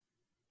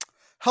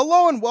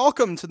Hello and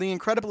welcome to the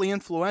incredibly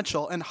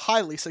influential and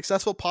highly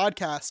successful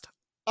podcast.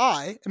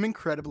 I am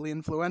incredibly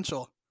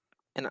influential.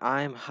 And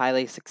I'm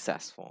highly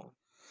successful.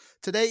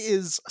 Today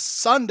is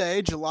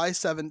Sunday, July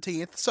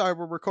 17th. Sorry,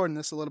 we're recording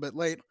this a little bit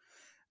late.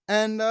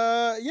 And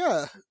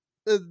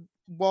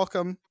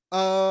welcome.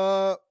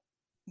 What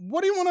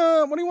do you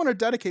want to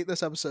dedicate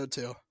this episode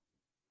to?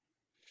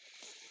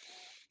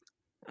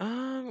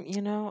 I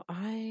don't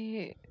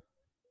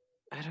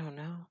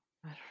know.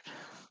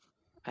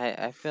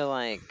 I feel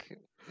like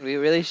we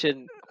really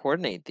should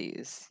coordinate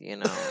these,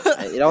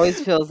 It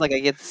always feels like I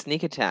get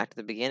sneak attacked at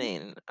the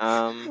beginning.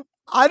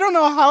 I don't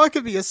know how it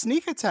could be a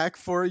sneak attack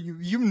for you.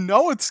 You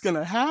know it's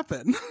gonna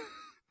happen.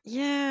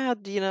 Yeah,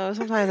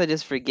 sometimes I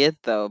just forget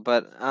though,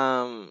 but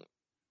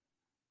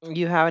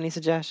you have any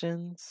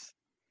suggestions?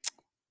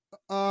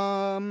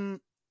 How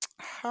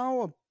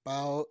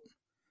about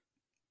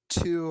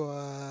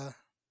to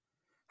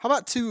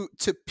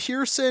to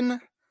Pearson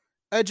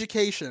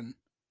education?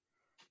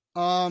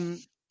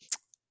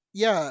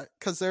 Yeah,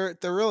 because they're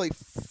really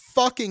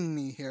fucking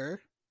me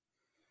here.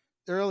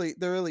 They're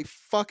really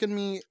fucking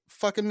me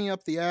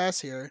up the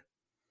ass here.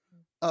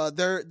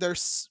 Their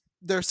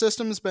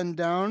system's been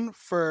down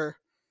for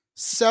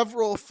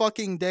several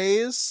fucking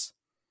days,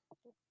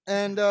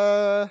 and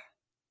their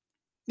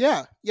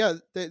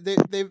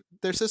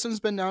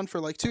system's been down for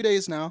like 2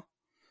 days now.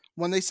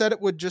 When they said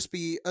it would just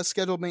be a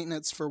scheduled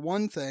maintenance for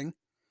one thing,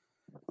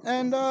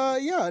 and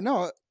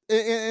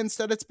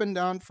instead it's been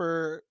down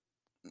for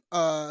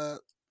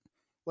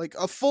like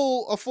a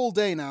full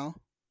day now,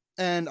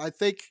 and I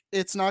think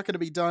it's not going to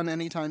be done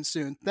anytime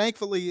soon.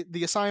 Thankfully,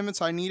 the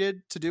assignments I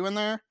needed to do in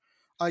there,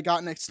 I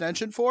got an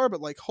extension for, but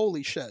like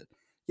holy shit.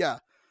 Yeah.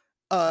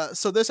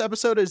 So this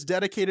episode is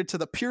dedicated to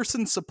the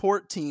Pearson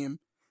support team.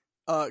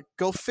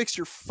 Go fix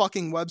your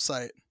fucking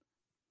website.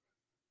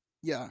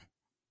 Yeah.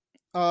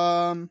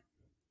 What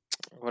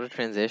a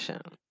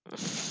transition.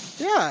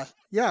 Yeah.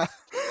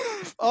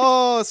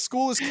 Oh,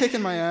 school is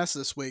kicking my ass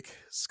this week.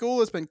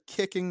 School has been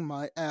kicking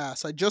my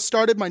ass. I just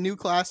started my new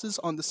classes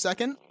on the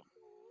 2nd,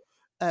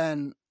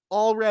 and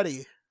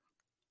already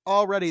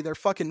they're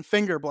fucking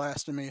finger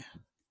blasting me.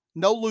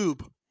 No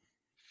lube.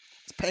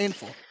 It's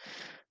painful.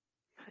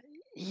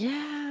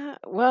 Yeah,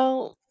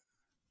 well,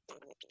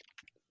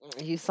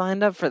 you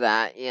signed up for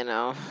that,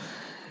 I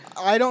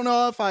don't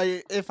know if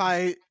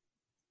I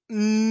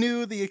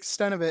knew the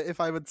extent of it, if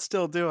I would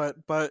still do it,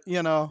 but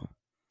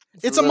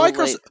it's a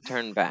Microsoft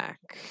turn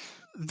back.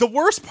 The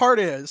worst part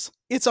is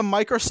it's a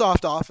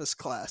Microsoft Office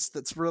class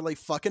that's really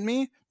fucking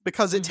me,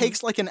 because it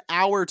takes like an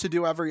hour to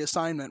do every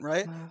assignment,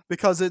 right?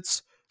 Because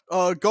it's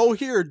go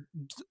here,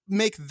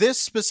 make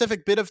this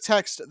specific bit of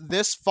text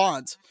this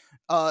font,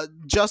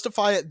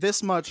 justify it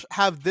this much,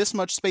 have this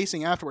much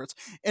spacing afterwards,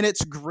 and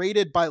it's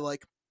graded by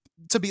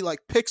to be like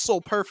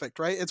pixel perfect,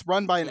 right? It's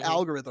run by an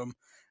algorithm,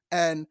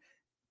 and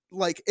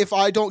like if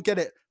I don't get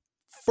it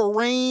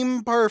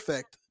frame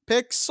perfect,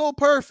 pixel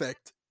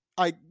perfect,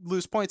 I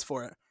lose points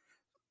for it.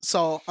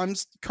 So I'm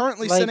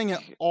currently sitting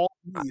at all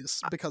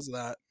these because of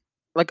that.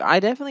 Like I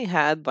definitely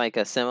had like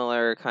a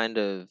similar kind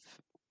of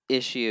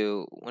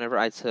issue whenever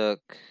I took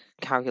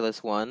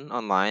Calculus 1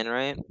 online,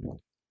 right?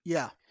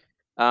 Yeah.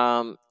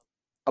 A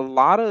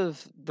lot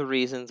of the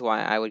reasons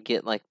why I would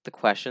get like the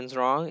questions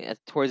wrong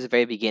towards the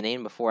very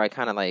beginning, before I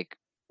kind of like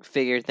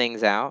figured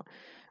things out,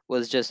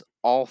 was just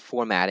all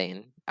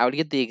formatting. I would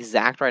get the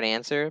exact right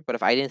answer, but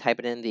if I didn't type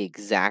it in the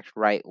exact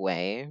right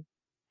way,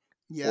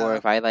 or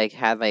if I like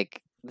had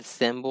like the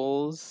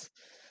symbols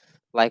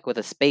like with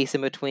a space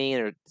in between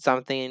or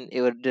something,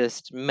 it would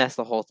just mess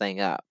the whole thing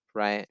up,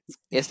 right?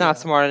 It's not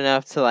smart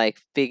enough to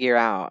like figure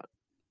out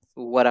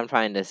what I'm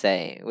trying to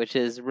say, which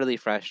is really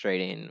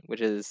frustrating,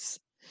 which is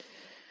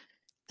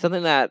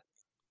something that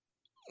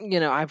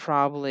I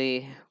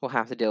probably will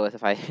have to deal with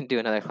if I do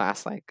another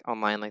class like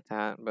online like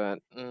that, but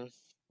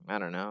I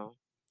don't know.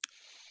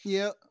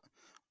 Yeah.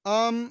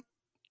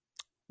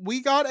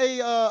 We got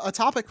a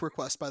topic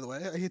request, by the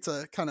way. I hate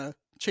to kind of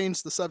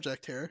change the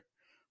subject here,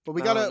 but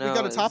we got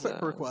a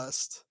topic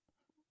request.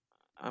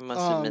 I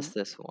must have missed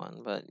this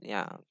one, but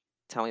yeah,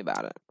 tell me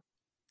about it.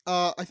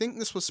 I think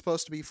this was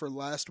supposed to be for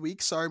last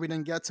week. Sorry we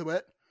didn't get to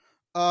it.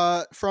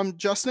 From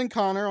Justin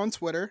Connor on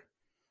Twitter.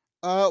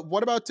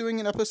 What about doing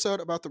an episode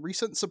about the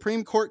recent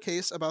Supreme Court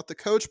case about the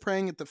coach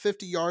praying at the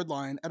 50-yard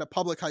line at a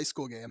public high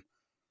school game?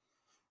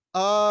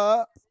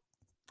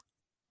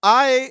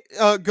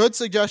 Good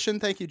suggestion.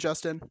 Thank you,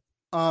 Justin.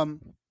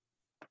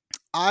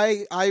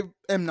 I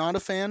am not a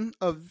fan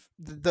of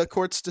the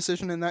court's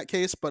decision in that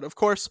case, but of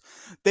course,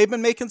 they've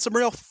been making some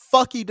real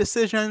fucky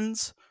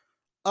decisions.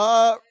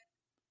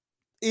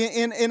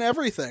 In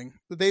everything,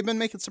 they've been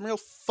making some real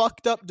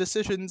fucked up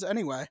decisions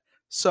anyway.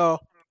 So,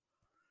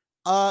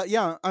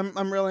 yeah,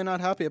 I'm really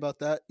not happy about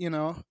that.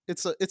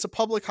 It's a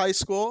public high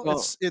school.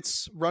 Well,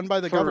 it's run by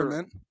the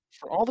government.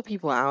 For all the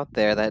people out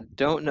there that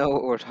don't know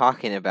what we're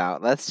talking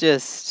about, let's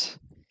just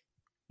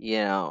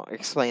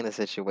explain the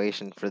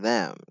situation for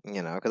them.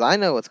 Because I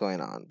know what's going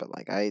on, but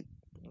like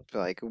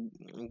feel like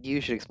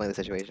you should explain the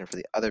situation for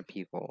the other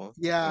people.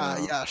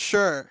 Yeah,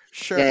 sure.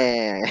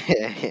 Yeah.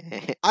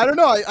 I don't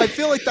know. I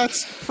feel like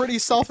that's pretty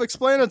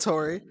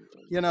self-explanatory.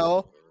 You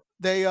know,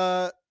 they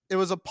it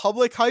was a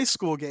public high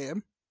school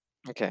game,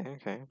 Okay.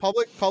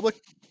 public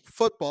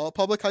football,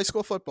 public high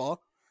school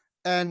football,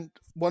 and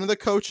one of the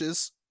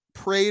coaches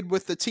prayed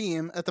with the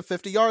team at the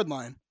 50-yard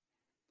line.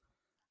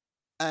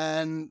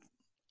 And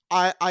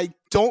I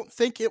don't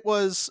think it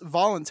was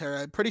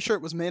voluntary. I'm pretty sure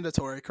it was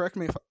mandatory. Correct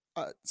me if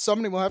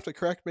somebody will have to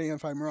correct me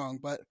if I'm wrong,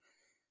 but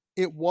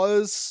it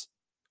was,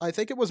 I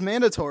think it was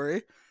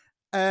mandatory,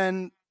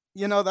 and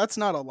that's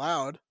not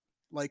allowed.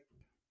 Like,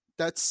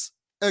 that's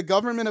a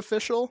government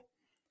official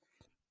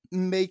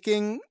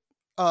making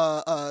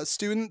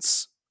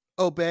students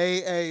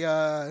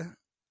obey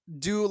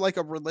do like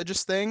a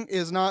religious thing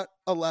is not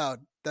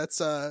allowed.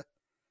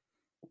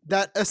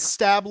 That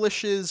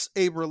establishes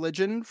a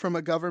religion from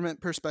a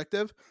government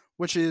perspective,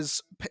 which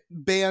is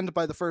banned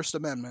by the First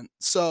Amendment.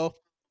 So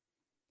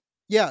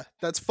yeah,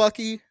 that's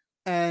fucky,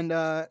 and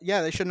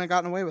yeah, they shouldn't have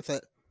gotten away with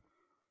it.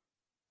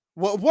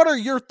 What are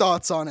your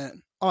thoughts on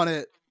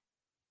it?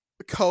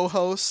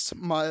 Co-host,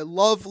 my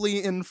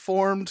lovely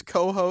informed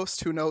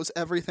co-host who knows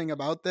everything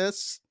about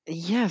this.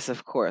 Yes,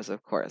 of course.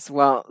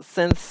 Well,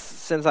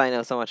 since I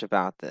know so much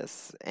about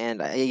this,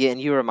 and again,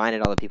 you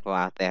reminded all the people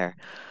out there,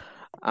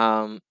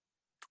 um,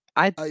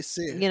 I, I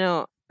see.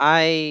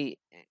 I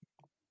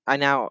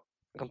now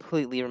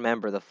completely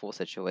remember the full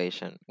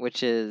situation,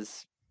 which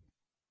is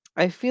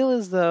I feel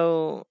as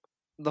though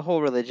the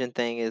whole religion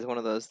thing is one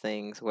of those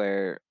things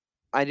where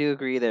I do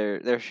agree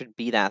there should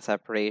be that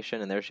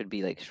separation and there should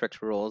be like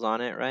strict rules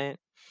on it, right?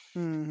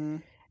 Mm-hmm.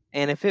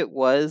 And if it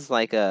was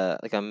like a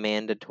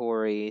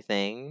mandatory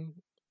thing,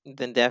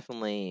 then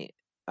definitely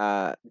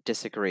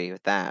disagree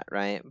with that,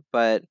 right?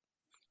 But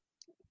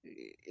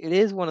it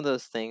is one of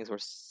those things where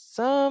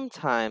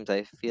sometimes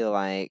I feel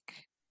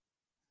like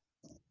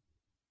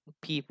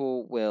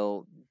people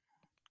will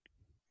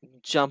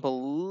jump a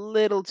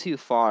little too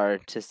far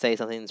to say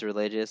something's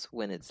religious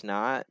when it's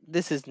not.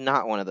 This is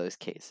not one of those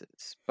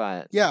cases,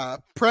 but Yeah,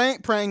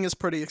 praying is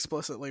pretty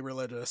explicitly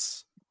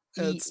religious.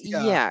 It's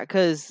yeah. yeah,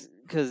 because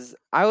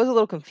I was a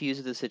little confused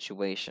with the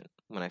situation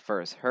when I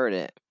first heard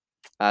it.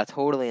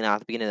 Totally not at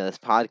the beginning of this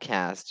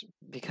podcast Yeah,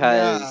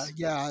 because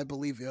yeah, I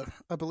believe you.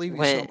 I believe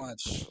you so when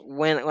much.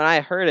 when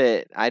I heard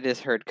it, I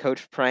just heard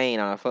coach praying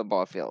on a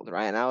football field,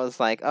 right? And I was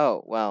like,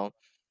 oh well,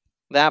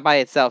 that by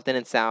itself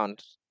didn't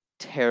sound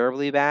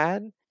terribly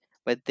bad.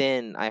 But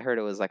then I heard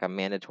it was like a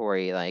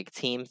mandatory like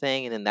team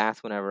thing, and then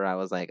that's whenever I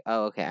was like,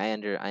 oh okay, I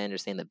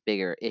understand the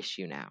bigger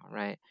issue now,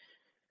 right?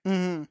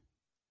 Mm-hmm.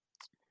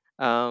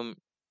 Um,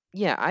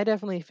 yeah, I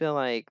definitely feel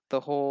like the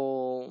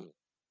whole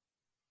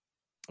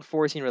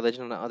forcing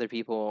religion on other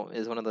people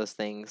is one of those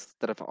things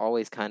that I've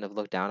always kind of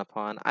looked down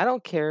upon. I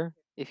don't care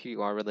if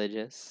you are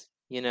religious,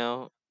 you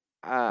know.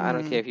 I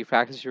don't Mm-hmm. care if you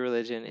practice your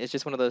religion. It's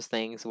just one of those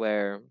things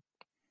where,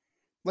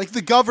 Like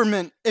the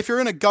government, if you're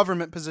in a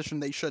government position,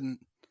 they shouldn't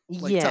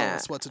like tell yeah,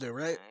 us what to do,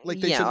 right?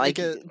 Like they yeah, should make like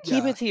it.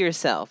 keep Yeah. it to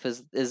yourself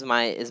is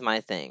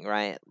my thing,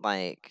 right?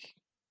 Like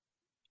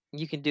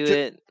you can do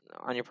J- it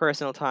on your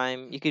personal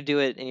time. You could do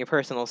it in your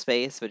personal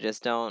space, but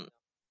just don't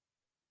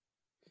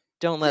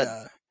let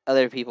yeah.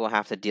 other people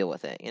have to deal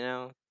with it, you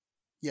know?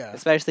 Yeah.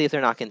 Especially if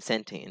they're not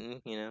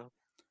consenting, you know?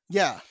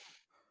 Yeah.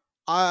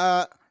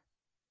 Uh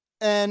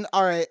and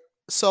all right.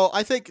 So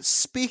I think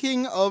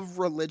speaking of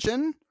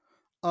religion,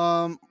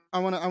 I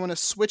want to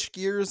switch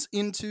gears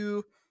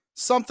into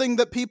something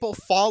that people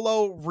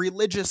follow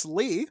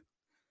religiously.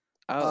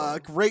 Oh.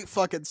 Great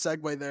fucking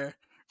segue there.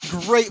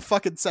 Great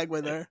fucking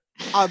segue there.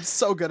 I'm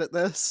so good at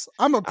this.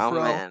 I'm a Oh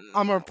pro. man.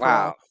 I'm a pro.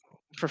 Wow.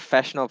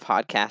 Professional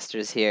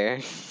podcasters here.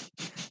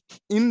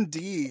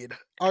 Indeed.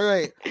 All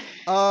right.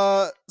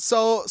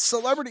 So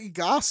celebrity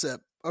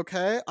gossip.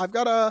 Okay, I've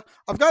got a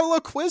little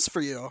quiz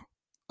for you.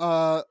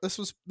 This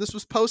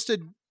was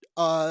posted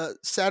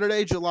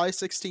Saturday, July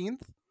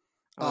 16th.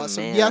 Oh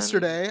So man.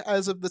 yesterday,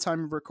 as of the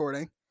time of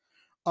recording.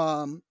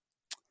 Um,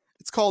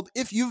 it's called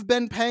 "If You've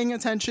Been Paying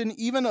Attention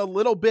Even a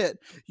Little Bit,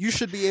 You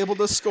Should Be Able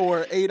to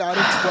Score 8 out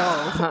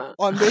of 12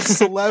 on this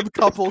celeb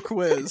couple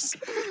quiz."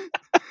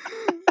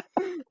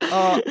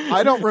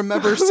 I don't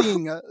remember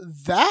seeing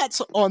that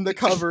on the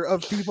cover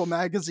of People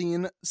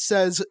magazine,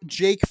 says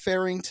Jake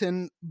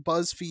Farrington,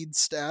 BuzzFeed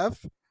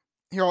staff.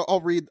 Here,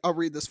 I'll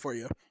read this for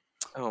you.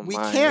 Oh We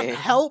can't my.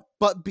 help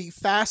but be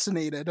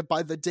fascinated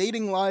by the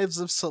dating lives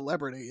of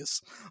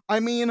celebrities. I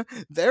mean,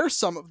 they're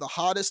some of the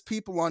hottest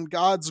people on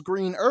God's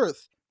green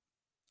earth.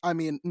 I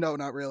mean, no,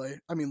 not really.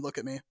 I mean, look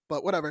at me,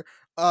 but whatever.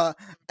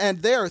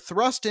 And they're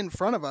thrust in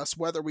front of us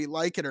whether we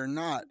like it or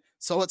not.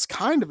 So it's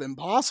kind of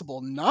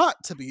impossible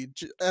not to be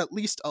at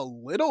least a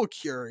little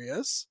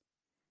curious.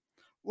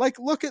 Like,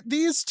 look at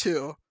these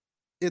two.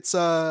 It's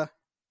I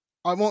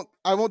won't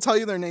tell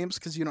you their names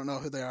because you don't know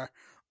who they are.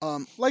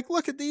 Like,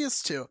 look at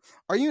these two.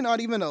 Are you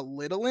not even a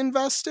little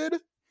invested?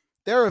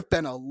 There have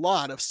been a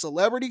lot of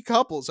celebrity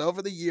couples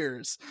over the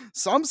years.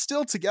 Some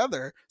still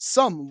together,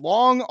 some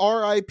long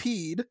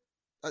RIP'd.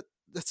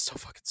 That's so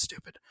fucking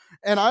stupid.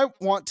 And I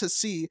want to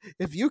see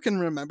if you can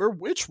remember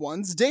which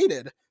ones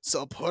dated.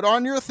 So put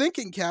on your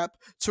thinking cap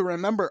to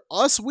remember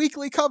Us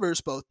Weekly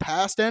covers, both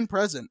past and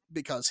present,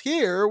 because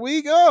here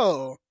we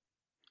go.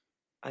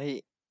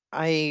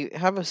 I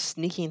have a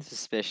sneaking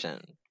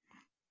suspicion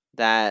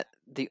that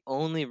the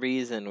only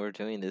reason we're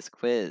doing this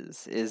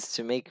quiz is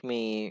to make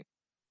me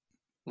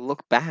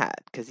look bad,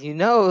 because you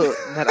know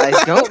that I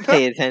don't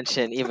pay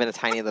attention even a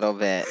tiny little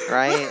bit,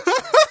 right?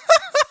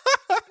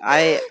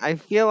 I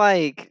feel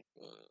like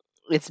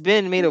it's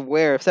been made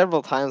aware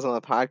several times on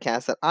the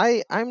podcast that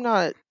I'm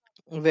not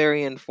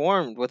very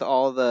informed with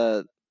all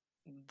the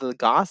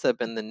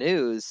gossip and the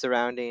news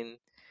surrounding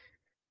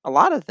a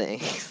lot of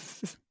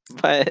things.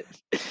 But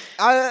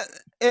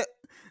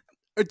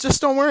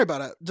just don't worry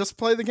about it. Just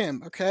play the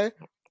game, okay?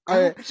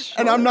 All right. sure,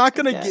 and I'm not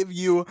gonna okay. give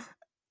you.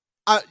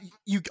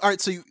 You all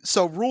right?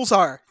 So rules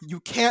are you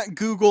can't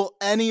Google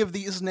any of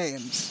these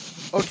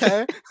names,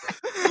 okay?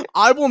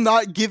 I will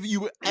not give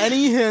you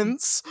any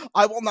hints.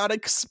 I will not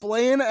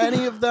explain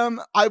any of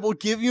them. I will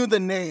give you the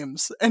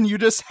names, and you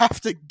just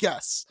have to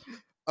guess,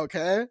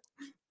 okay?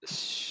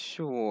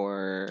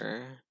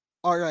 Sure.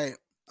 All right.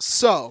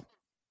 So,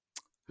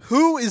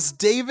 who is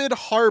David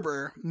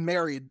Harbour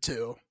married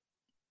to?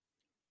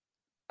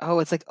 Oh,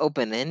 it's like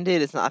open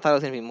ended. It's not. I thought it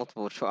was gonna be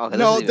multiple choice. Okay,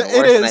 No, this is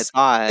even it worse than I is.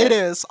 thought. It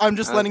is. I'm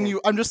just letting Okay.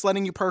 you. I'm just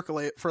letting you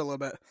percolate for a little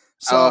bit.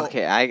 So, Oh,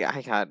 okay. I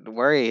got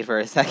worried for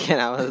a second.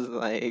 I was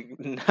like,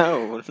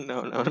 no.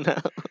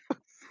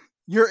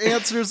 your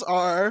answers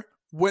are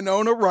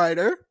Winona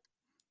Ryder,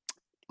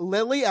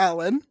 Lily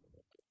Allen,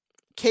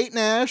 Kate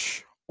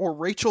Nash, or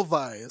Rachel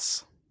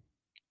Weisz.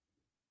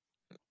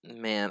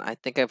 Man, I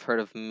think I've heard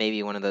of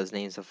maybe one of those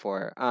names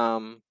before.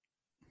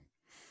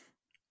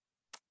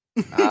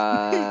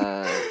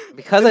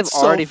 Because I've It's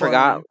so already funny.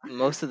 forgot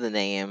most of the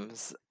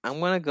names, I'm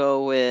gonna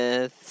go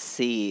with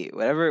C.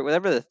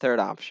 Whatever the third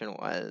option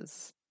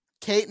was.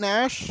 Kate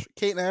Nash.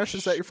 Kate Nash.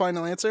 Is that your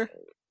final answer?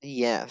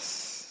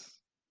 Yes.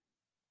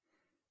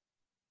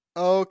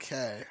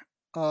 Okay.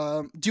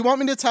 Do you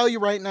want me to tell you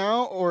right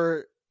now,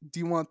 or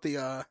do you want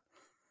the?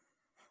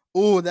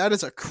 Oh, that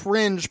is a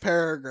cringe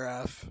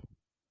paragraph.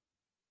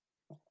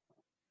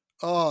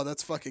 Oh,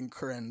 that's fucking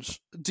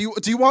cringe. Do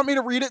you want me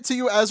to read it to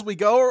you as we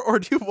go, or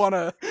do you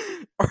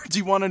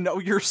wanna know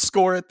your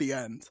score at the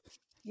end?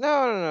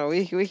 No.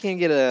 We can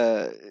get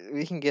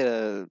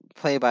a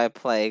play by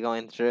play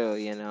going through.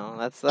 You know,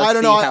 let's I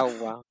don't see know. how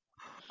well.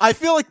 I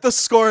feel like the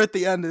score at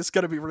the end is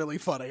gonna be really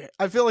funny.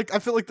 I feel like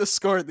the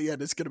score at the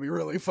end is gonna be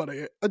really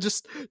funny.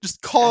 Just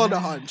call it a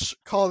hunch.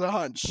 Call it a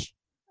hunch.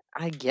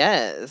 I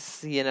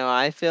guess,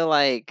 I feel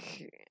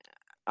like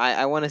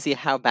I want to see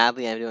how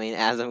badly I'm doing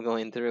as I'm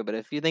going through. But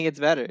if you think it's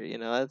better,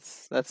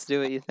 let's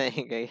do what you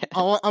think. I guess.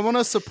 I want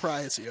to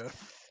surprise you.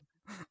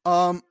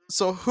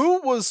 So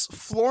who was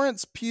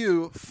Florence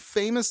Pugh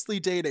famously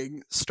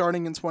dating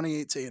starting in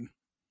 2018?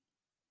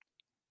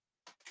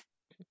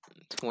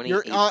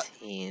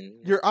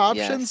 2018. Your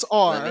options Yes,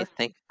 are let me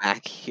think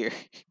back here.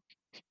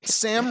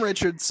 Sam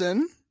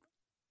Richardson,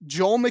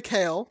 Joel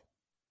McHale,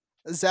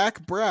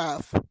 Zach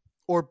Braff,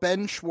 or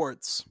Ben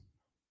Schwartz.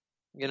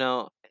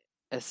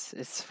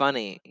 It's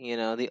funny.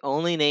 The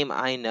only name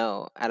I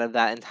know out of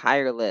that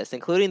entire list,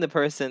 including the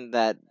person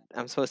that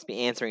I'm supposed to be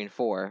answering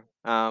for,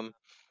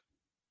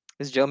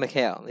 is Joe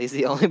McHale. He's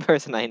the only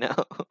person I know.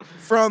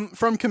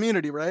 From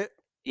Community, right?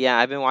 Yeah,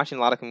 I've been watching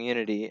a lot of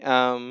Community.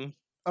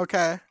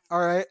 Okay. All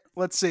right.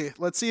 Let's see.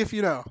 Let's see if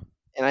you know.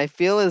 And I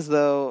feel as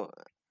though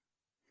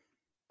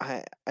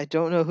I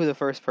don't know who the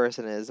first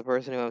person is, the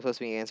person who I'm supposed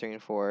to be answering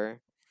for.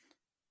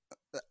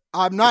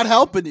 I'm not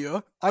helping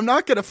you. I'm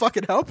not gonna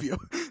fucking help you.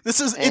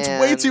 It's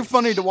way too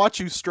funny to watch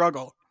you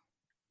struggle.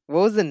 What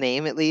was the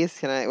name at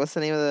least? What's the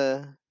name of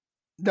the...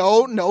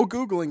 No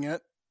Googling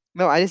it.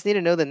 No, I just need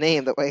to know the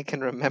name, that way I can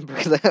remember,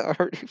 because I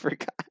already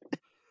forgot.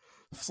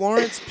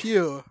 Florence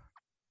Pugh.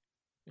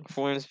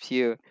 Florence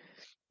Pugh.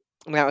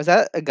 Now, is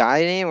that a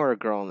guy name or a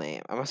girl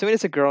name? I'm assuming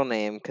it's a girl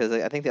name, because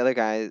I think the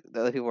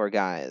other people are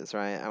guys,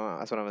 right?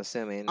 That's what I'm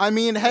assuming. I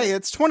mean, hey,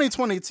 it's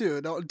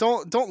 2022.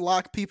 Don't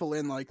lock people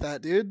in like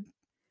that, dude.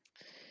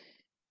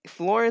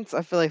 Florence,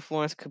 I feel like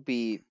Florence could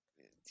be,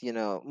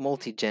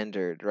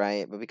 multi-gendered,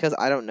 right? But because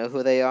I don't know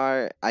who they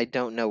are, I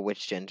don't know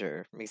which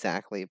gender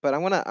exactly. But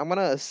I'm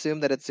gonna assume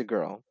that it's a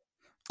girl.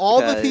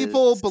 All the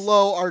people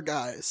below are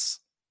guys.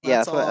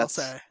 That's all I'll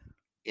say.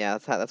 Yeah,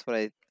 that's what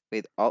I...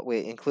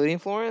 Wait, including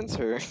Florence,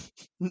 or...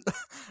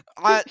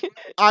 I'm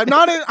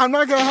not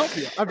gonna help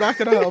you. I'm not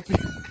gonna help you.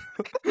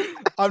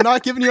 I'm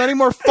not giving you any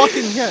more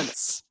fucking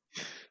hints.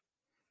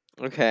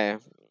 Okay.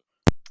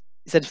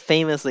 You said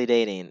famously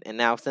dating, and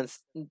now since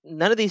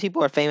none of these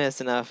people are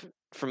famous enough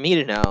for me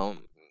to know,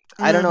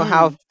 I don't know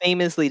how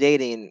famously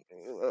dating,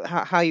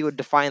 how you would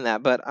define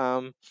that, but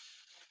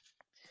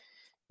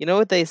you know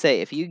what they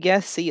say, if you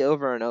guess C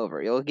over and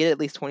over, you'll get at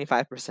least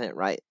 25%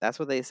 right. That's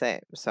what they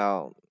say.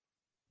 So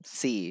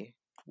C,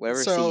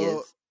 whatever C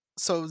is.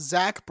 So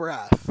Zach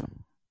Braff.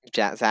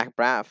 Zach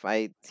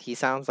Braff. He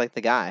sounds like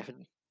the guy.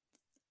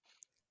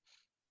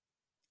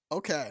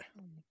 Okay.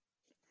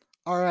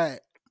 All right.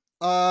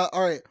 All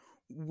right.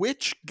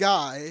 Which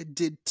guy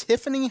did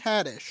Tiffany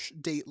Haddish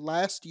date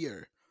last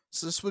year?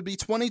 So this would be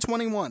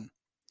 2021.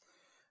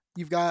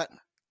 You've got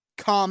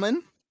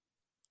Common,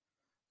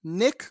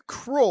 Nick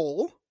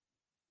Kroll,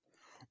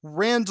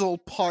 Randall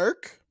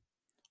Park,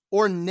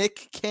 or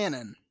Nick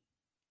Cannon.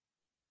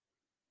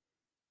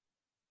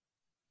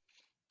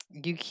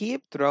 You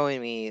keep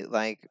throwing me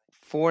like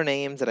 4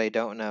 names that I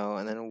don't know,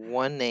 and then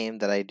 1 name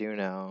that I do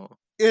know.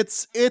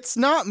 It's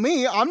not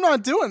me. I'm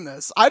not doing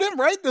this. I didn't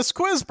write this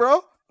quiz,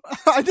 bro.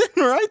 I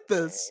didn't write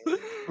this.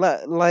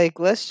 Like,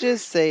 let's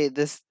just say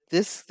this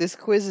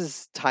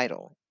quiz's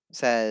title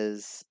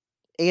says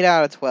 8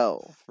 out of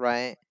 12,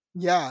 right?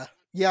 Yeah.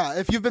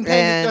 If you've been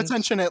paying And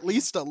attention at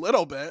least a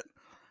little bit.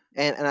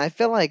 and I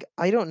feel like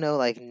I don't know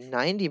like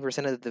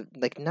 90% of the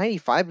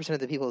 95% of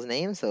the people's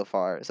names so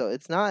far. So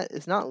it's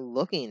not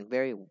looking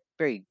very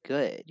very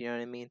good, you know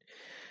what I mean?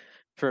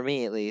 For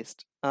me at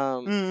least.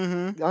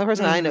 Mm-hmm. The only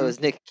person I know Mm-hmm. is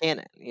Nick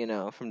Cannon,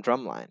 from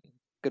Drumline.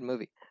 Good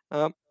movie.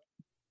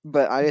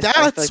 But I feel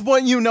That's like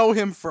what you know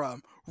him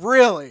from.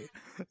 Really.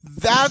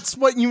 That's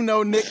what you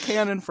know Nick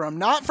Cannon from.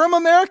 Not from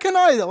American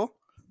Idol.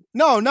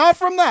 No, not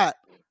from that.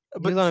 he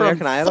was But on from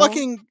American Idol.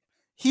 fucking...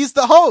 He's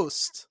the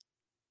host.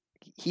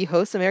 He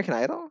hosts American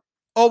Idol?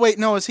 Oh, wait,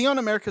 no. Is he on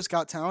America's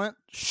Got Talent?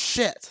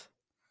 Shit.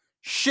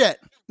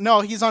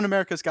 No, he's on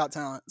America's Got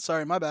Talent.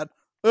 Sorry, my bad.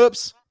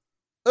 Oops.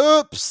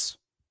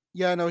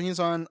 Yeah, no, he's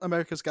on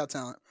America's Got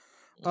Talent.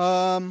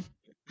 Okay.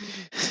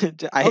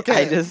 I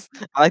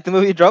like the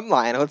movie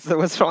Drumline.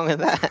 What's wrong with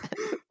that?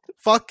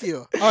 Fuck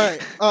you. All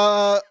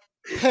right.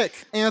 Pick.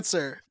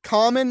 Answer.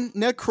 Common,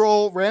 Nick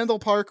Kroll, Randall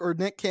Park, or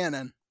Nick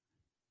Cannon?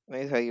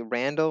 Let me tell you,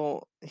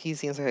 Randall, he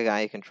seems like a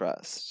guy you can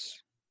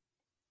trust.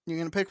 You're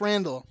gonna pick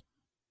Randall.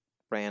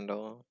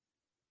 Randall.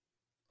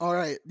 All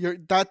right. You're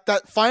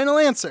that final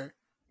answer.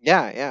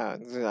 Yeah.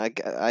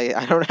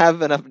 I don't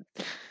have enough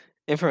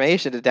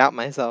information to doubt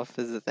myself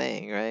is the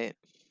thing, right?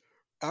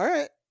 All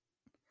right.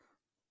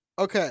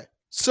 Okay.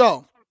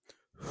 So,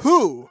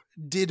 who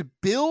did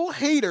Bill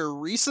Hader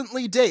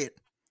recently date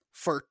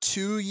for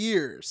 2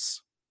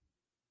 years?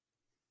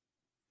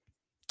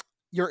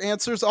 Your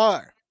answers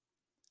are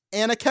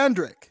Anna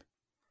Kendrick,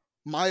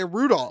 Maya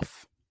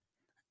Rudolph,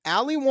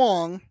 Ali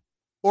Wong,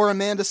 or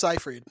Amanda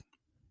Seyfried.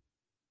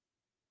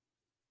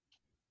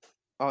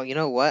 Oh, you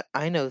know what?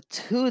 I know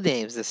 2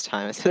 names this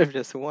time instead of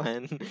just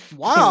 1.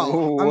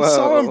 Wow, I'm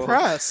so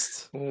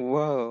impressed.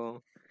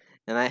 Whoa.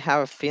 And I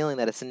have a feeling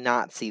that it's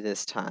Nazi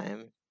this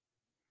time.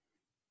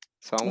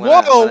 So I'm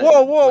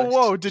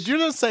Whoa. Did you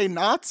just say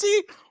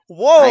Nazi?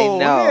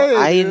 Whoa.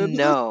 I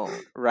know,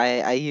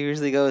 right? I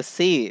usually go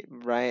C,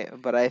 right?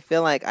 But I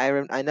feel like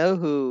I know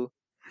who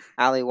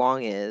Ali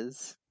Wong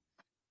is.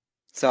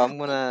 So I'm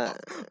gonna.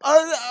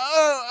 All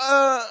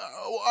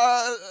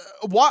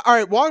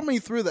right, walk me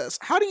through this.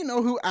 How do you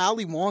know who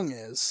Ali Wong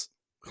is?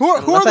 Who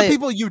are the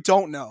people you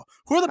don't know?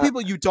 Who are the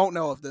people you don't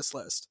know of this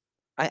list?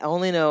 I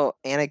only know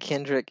Anna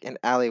Kendrick and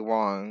Ali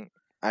Wong.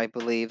 I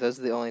believe those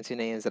are the only 2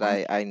 names that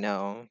I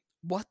know.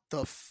 What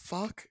the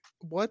fuck?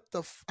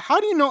 How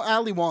do you know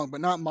Ali Wong but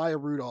not Maya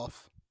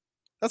Rudolph?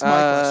 That's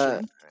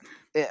my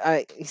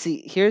question.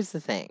 See. Here's the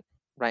thing,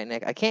 right,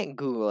 Nick? I can't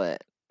Google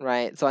it.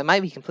 Right, so I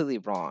might be completely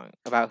wrong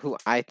about who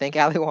I think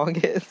Ali Wong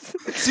is.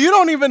 So you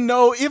don't even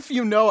know if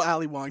you know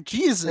Ali Wong.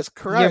 Jesus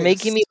Christ. You're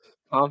making me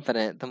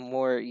confident the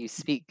more you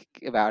speak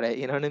about it,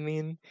 you know what I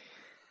mean?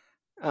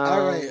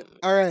 All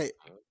right.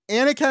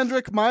 Anna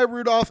Kendrick, Maya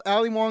Rudolph,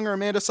 Ali Wong, or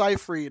Amanda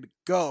Seyfried.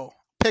 Go.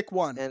 Pick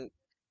one. And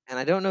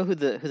I don't know who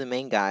the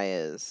main guy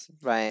is,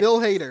 right? Bill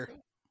Hader.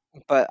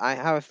 But I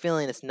have a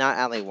feeling it's not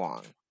Ali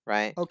Wong.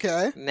 Right.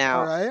 Okay. Now,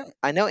 all right.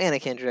 I know Anna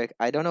Kendrick.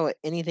 I don't know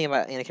anything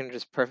about Anna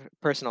Kendrick's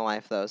personal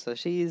life though, so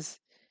that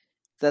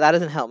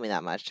doesn't help me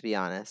that much, to be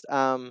honest.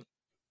 But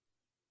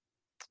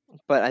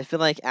I feel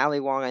like Ali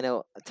Wong I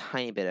know a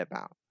tiny bit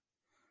about.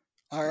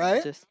 All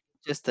right.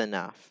 Just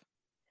enough.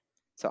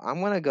 So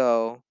I'm gonna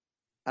go.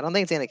 I don't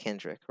think it's Anna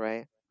Kendrick,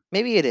 right?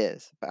 Maybe it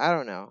is, but I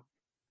don't know.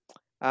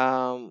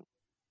 And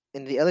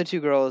the other 2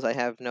 girls, I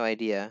have no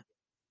idea.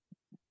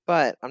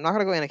 But I'm not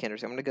gonna go Anna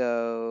Kendrick. I'm gonna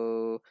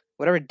go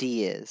whatever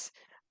D is.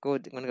 I'm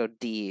gonna go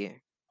D.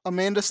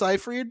 Amanda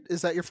Seyfried.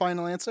 Is that your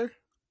final answer?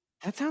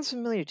 That sounds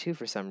familiar too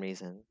for some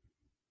reason,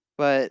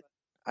 but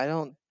I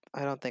don't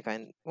think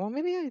I. Well,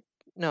 maybe I.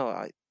 No.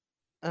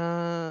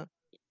 All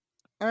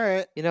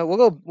right.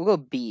 We'll go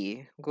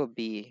B. We'll go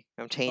B.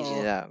 I'm changing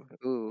it up.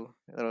 Ooh.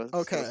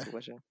 Okay.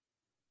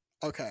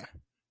 Okay.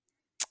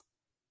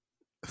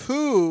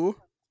 Who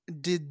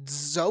did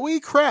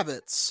Zoe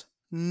Kravitz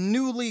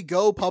newly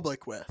go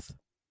public with?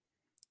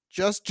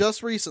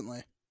 Just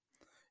recently.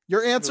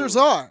 Your answers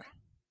are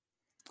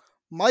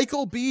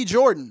Michael B.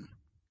 Jordan,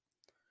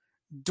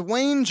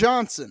 Dwayne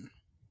Johnson,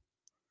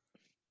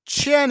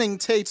 Channing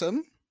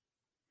Tatum,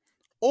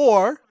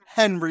 or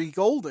Henry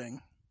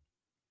Golding.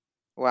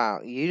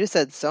 Wow, you just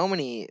said so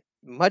many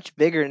much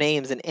bigger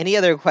names than any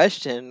other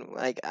question.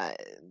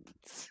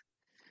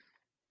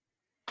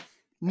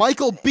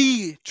 Michael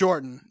B.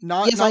 Jordan,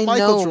 not Michael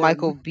Jordan.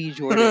 Michael B.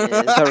 Jordan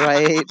is all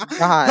right.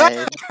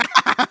 God.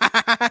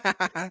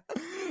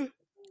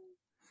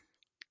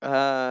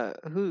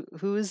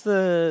 Who is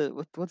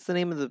what's the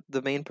name of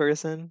the main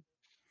person?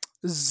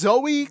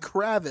 Zoe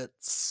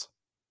Kravitz.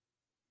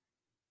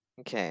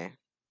 Okay.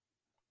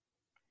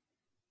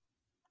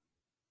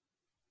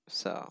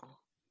 So,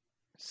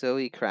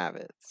 Zoe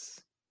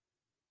Kravitz.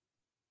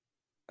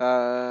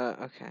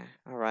 Okay.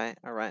 All right.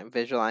 I'm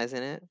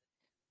visualizing it.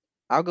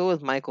 I'll go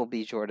with Michael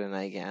B. Jordan,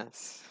 I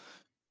guess.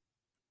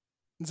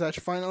 Is that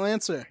your final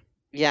answer?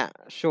 Yeah,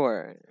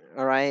 sure.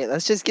 All right.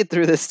 Let's just get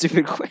through this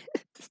stupid quiz.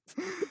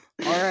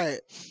 All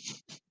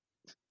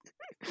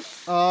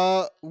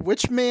right.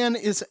 Which man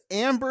is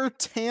Amber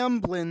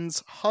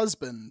Tamblin's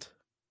husband?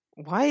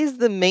 Why is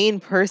the main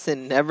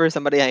person never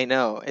somebody I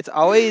know? It's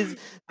always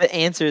the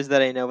answers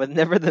that I know, but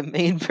never the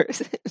main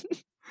person.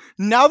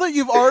 Now that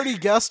you've already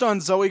guessed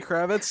on Zoe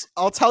Kravitz,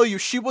 I'll tell you,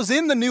 she was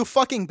in the new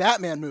fucking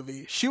Batman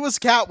movie. She was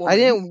Catwoman. I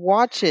didn't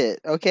watch it,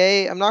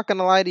 okay? I'm not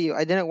gonna lie to you.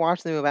 I didn't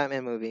watch the new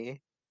Batman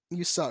movie.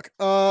 You suck.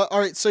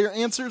 Alright, so your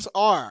answers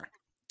are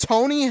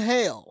Tony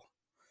Hale,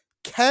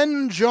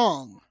 Ken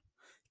Jeong,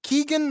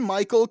 Keegan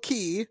Michael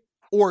Key,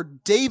 or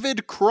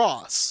David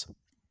Cross.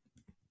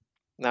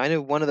 Now, I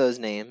knew one of those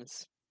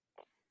names,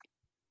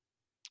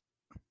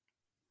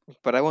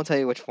 but I won't tell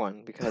you which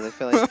one because I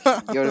feel like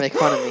you're gonna make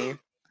fun of me.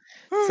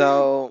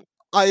 So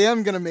I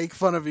am gonna make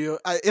fun of you.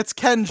 It's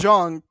Ken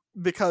Jeong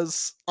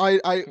because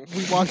we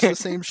watched the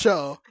same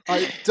show.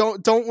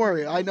 Don't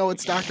worry. I know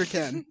it's Dr.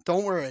 Ken.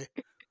 Don't worry.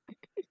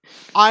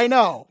 I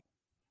know.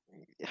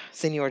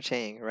 Senor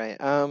Chang, right?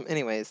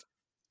 Anyways,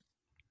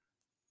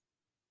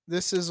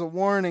 this is a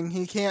warning.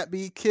 He can't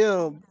be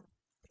killed.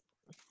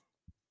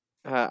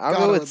 I'll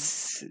go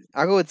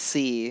with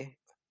C.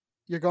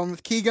 You're going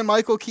with Keegan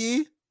Michael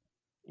Key?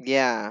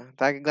 Yeah,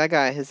 that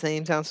guy. His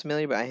name sounds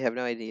familiar, but I have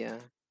no idea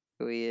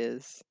who he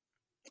is.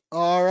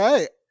 All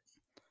right.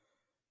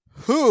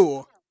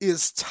 Who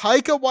is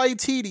Taika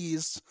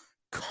Waititi's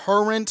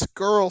current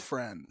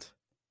girlfriend?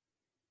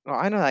 Oh,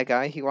 I know that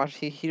guy. He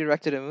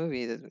directed a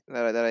movie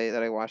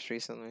that I watched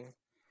recently.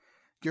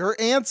 Your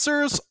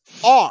answers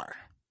are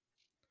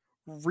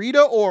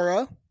Rita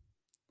Ora,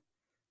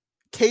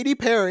 Katy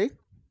Perry,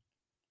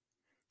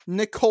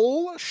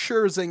 Nicole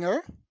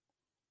Scherzinger,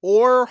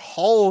 or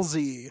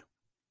Halsey.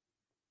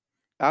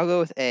 I'll go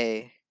with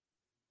A.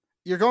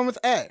 You're going with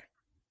A.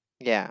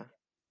 Yeah.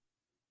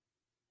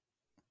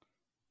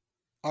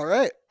 All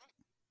right.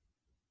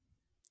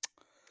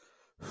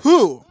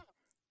 Who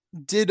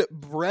did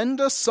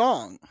Brenda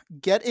Song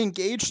get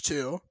engaged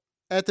to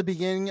at the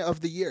beginning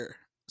of the year?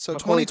 So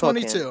Macaulay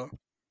 2022. Culkin.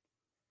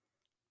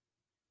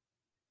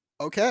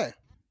 Okay.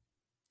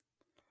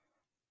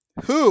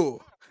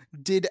 Who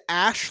did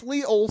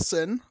Ashley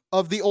Olsen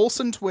of the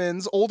Olsen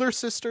twins, older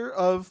sister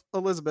of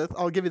Elizabeth?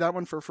 I'll give you that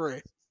one for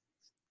free.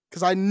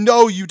 Because I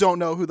know you don't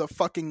know who the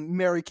fucking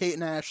Mary Kate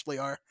and Ashley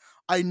are.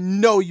 I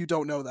know you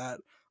don't know that.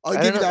 I'll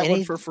give you that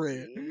one for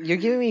free. You're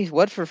giving me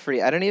what for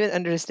free? I don't even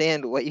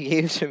understand what you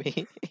gave to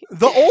me.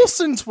 The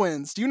Olsen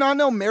twins. Do you not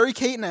know Mary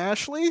Kate and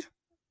Ashley?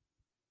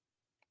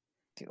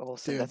 The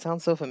Olsen. That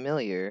sounds so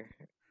familiar.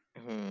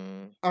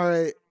 All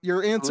right,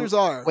 your answers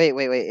are. Wait.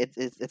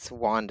 It's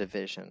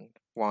WandaVision.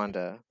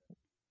 Wanda.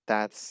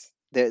 That's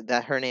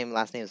that. Her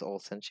last name is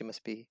Olsen. She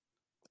must be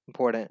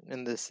important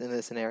in this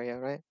scenario,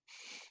 right?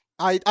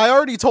 I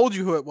already told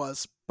you who it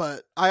was,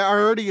 but I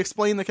already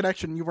explained the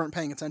connection. You weren't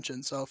paying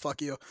attention, so fuck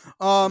you.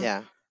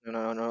 Yeah.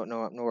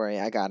 No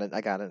worry. I got it.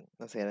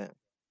 Let's get it.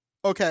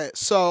 Okay,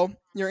 so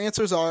your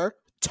answers are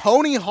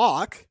Tony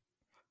Hawk,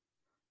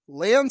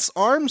 Lance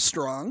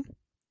Armstrong,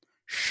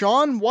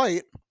 Shaun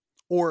White,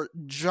 or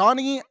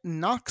Johnny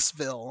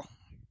Knoxville.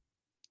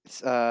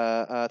 It's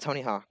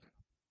Tony Hawk.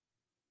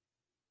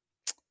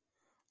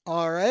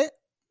 All right.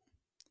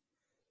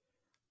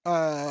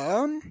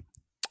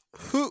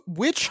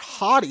 Which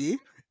hottie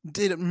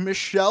did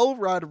Michelle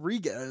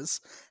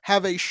Rodriguez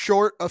have a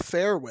short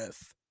affair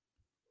with?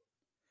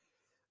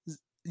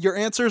 Your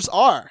answers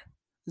are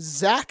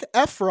Zac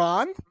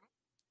Efron,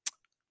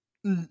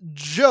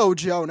 Joe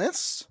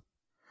Jonas,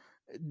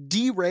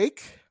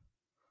 D-Rake,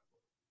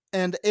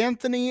 and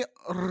Anthony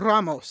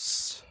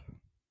Ramos.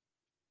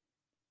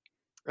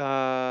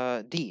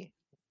 D.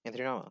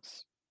 Anthony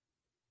Ramos.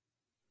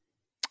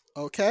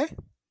 Okay.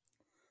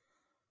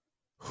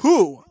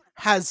 Who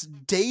has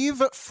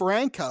Dave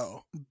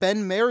Franco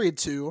been married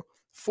to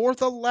for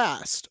the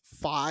last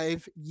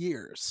 5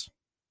 years?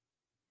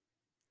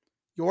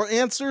 Your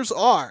answers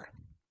are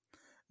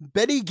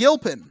Betty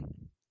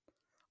Gilpin,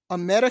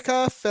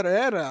 America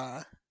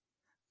Ferrera,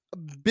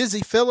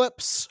 Busy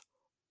Phillips,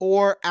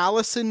 or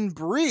Allison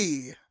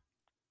Brie.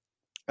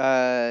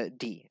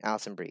 D.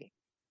 Allison Brie.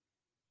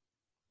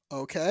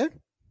 Okay.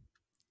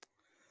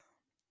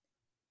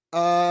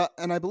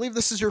 And I believe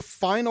this is your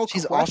final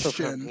question. She's also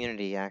from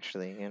Community,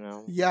 actually, you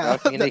know. Yeah.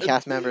 Community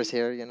cast members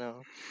here, you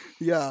know.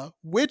 Yeah.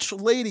 Which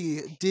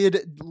lady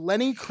did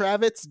Lenny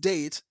Kravitz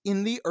date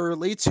in the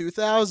early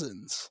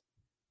 2000s?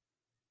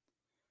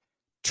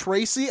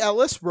 Tracy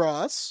Ellis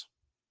Ross,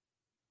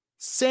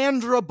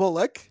 Sandra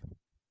Bullock,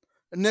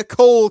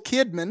 Nicole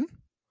Kidman,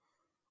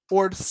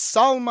 or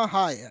Salma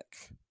Hayek?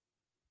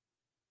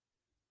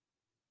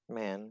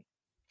 Man,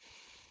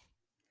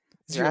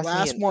 It's you're your asking me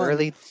last an one.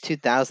 early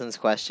 2000s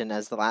question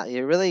as the last.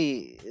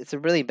 It's a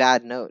really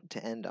bad note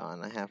to end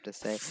on, I have to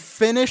say.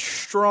 Finish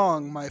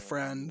strong, my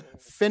friend.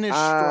 Finish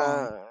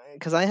strong.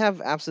 Because I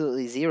have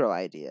absolutely zero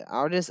idea.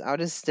 I'll just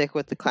stick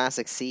with the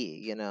classic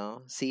C.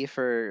 C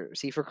for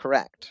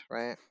correct,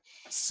 right?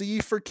 C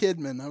for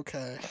Kidman.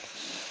 Okay.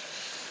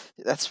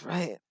 That's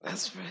right.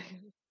 That's right.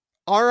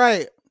 All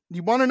right.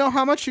 You want to know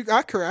how much you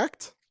got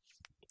correct?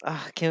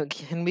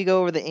 Can we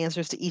go over the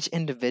answers to each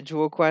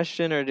individual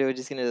question, or do we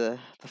just get into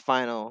the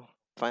final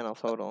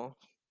total?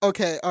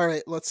 Okay. All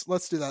right.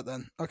 Let's do that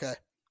then. Okay.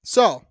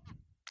 So,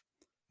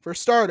 for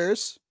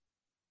starters,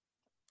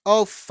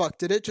 oh fuck,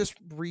 did it just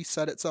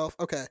reset itself?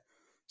 Okay.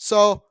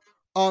 So,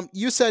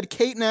 you said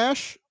Kate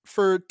Nash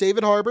for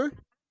David Harbour.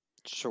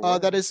 Sure.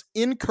 That is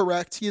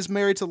incorrect. He is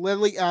married to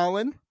Lily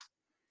Allen.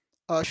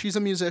 She's a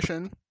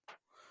musician.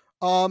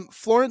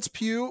 Florence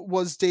Pugh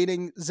was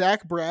dating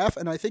Zach Braff,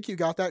 and I think you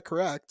got that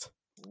correct.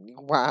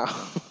 Wow,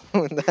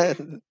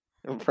 that's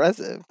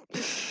impressive.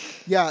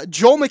 Yeah,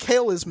 Joel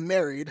McHale is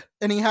married,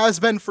 and he has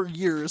been for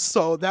years,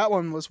 so that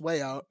one was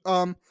way out.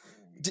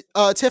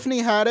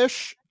 Tiffany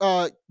Haddish,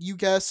 you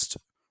guessed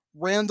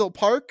Randall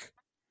Park.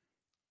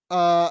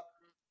 That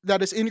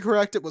is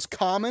incorrect. It was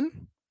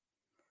Common.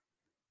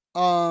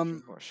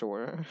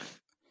 Sure.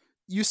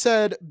 You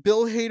said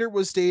Bill Hader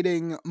was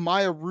dating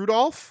Maya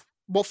Rudolph.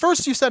 Well,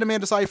 first you said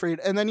Amanda Seyfried,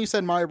 and then you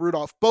said Maya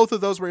Rudolph. Both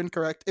of those were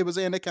incorrect. It was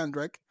Anna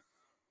Kendrick.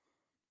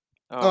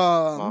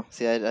 Oh, well,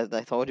 see, I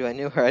told you I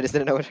knew her. I just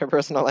didn't know what her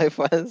personal life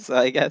was. So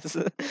I guess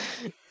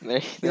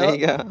there Yep.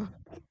 you go.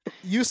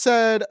 You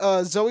said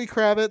Zoe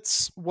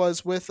Kravitz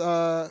was with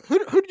who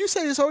did you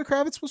say Zoe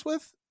Kravitz was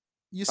with?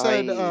 You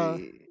said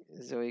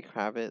Zoe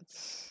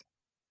Kravitz.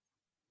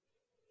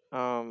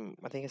 I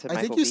think I said I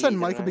Michael think you B. said didn't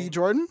Michael B. I?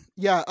 Jordan.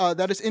 Yeah,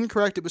 that is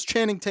incorrect. It was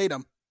Channing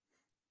Tatum.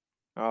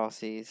 Oh,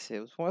 see, it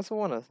was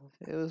one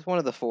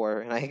of the four,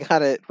 and I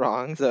got it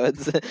wrong. So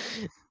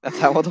that's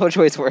how multiple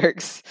choice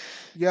works.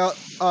 Yeah.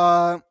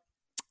 For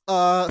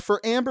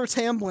Amber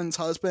Tamblin's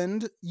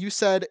husband, you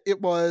said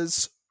it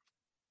was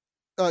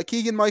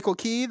Keegan Michael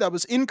Key. That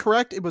was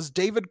incorrect. It was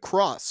David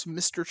Cross,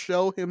 Mr.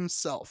 Show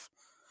himself.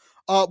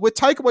 With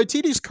Taika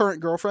Waititi's current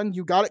girlfriend,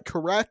 you got it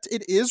correct.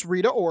 It is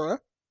Rita Ora.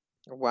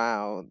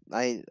 Wow,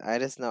 I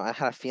just know I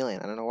had a feeling.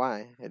 I don't know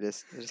why. It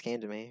just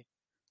came to me.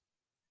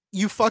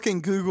 You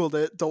fucking Googled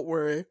it. Don't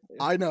worry.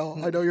 I know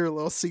your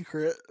little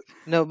secret.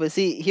 No, but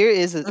see,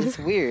 it's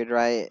weird,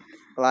 right?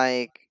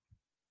 Like,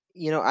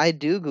 I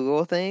do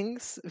Google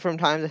things from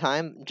time to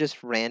time,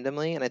 just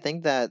randomly, and I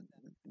think that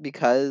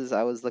because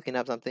I was looking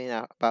up something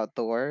about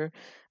Thor,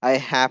 I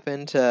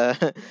happened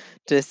to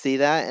to see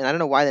that, and I don't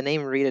know why the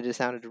name Rita just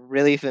sounded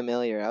really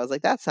familiar. I was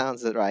like, that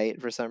sounds right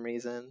for some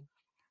reason,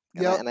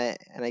 and Yep.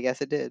 I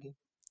guess it did.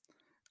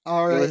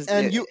 All It right. was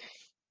And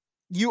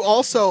you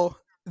also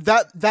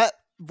that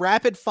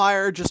rapid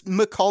fire just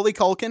Macaulay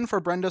Culkin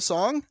for Brenda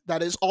Song,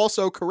 that is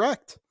also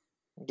correct.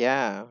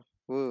 yeah.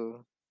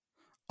 Woo.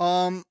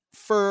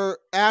 For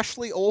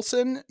Ashley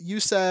Olsen, you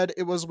said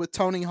it was with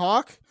Tony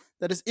Hawk.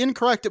 That is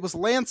incorrect. It was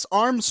Lance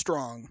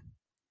Armstrong.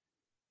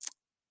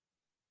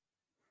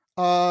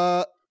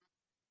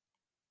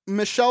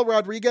 Michelle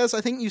Rodriguez,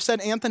 I think you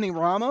said Anthony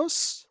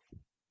Ramos.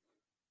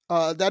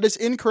 That is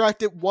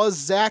incorrect. It was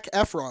Zac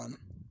Efron.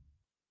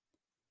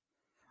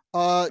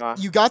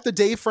 You got the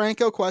Dave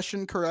Franco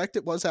question correct.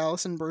 It was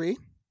Allison Brie.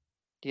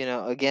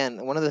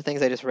 Again, one of the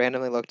things I just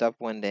randomly looked up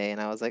one day,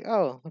 and I was like,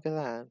 "Oh, look at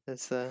that!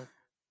 It's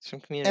from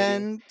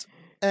Community."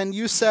 And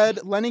you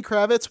said Lenny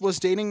Kravitz was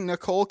dating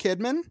Nicole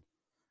Kidman,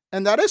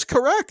 and that is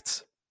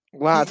correct.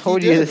 Wow, I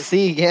told you the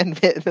C again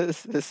bit.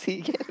 The C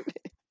again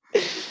bit.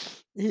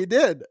 He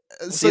did.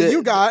 So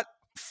you got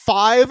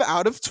 5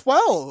 out of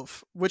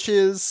 12, which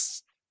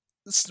is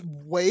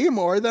way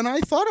more than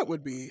I thought it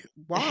would be.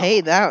 Wow.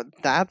 Hey,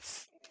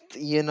 that's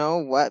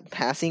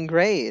passing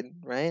grade,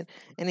 right?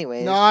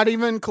 Anyways, not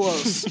even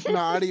close.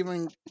 not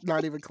even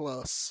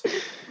close.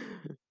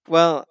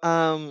 Well,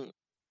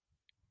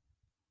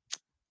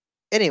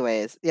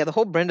 anyways, yeah, the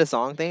whole Brenda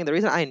Song thing. The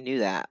reason I knew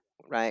that,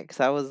 right? Because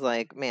I was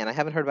like, man, I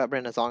haven't heard about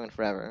Brenda Song in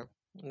forever.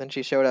 And then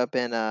she showed up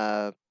in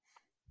The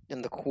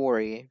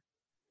Quarry.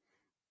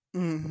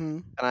 Mm-hmm.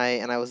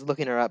 And I was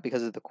looking her up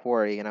because of The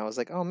Quarry, and I was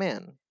like, oh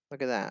man,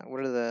 look at that. What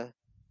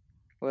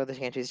are the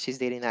chances she's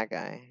dating that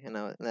guy? And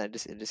it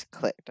just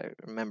clicked. I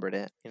remembered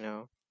it.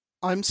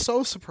 I'm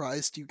so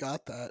surprised you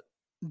got that.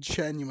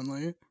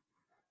 Genuinely.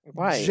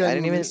 Why?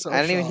 Genuinely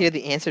I didn't even hear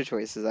the answer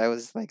choices. I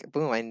was like,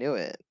 boom, I knew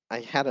it.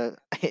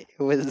 It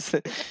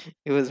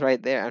was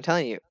right there. I'm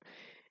telling you.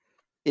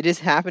 It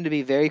just happened to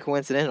be very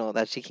coincidental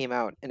that she came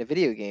out in a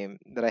video game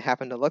that I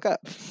happened to look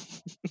up.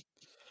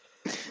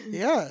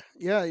 Yeah,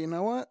 you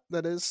know what?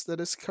 That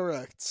is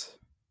correct.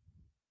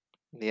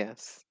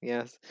 Yes.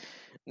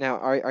 Now,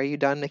 are you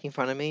done making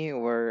fun of me,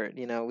 or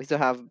we still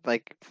have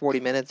like 40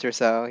 minutes or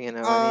so?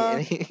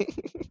 Any...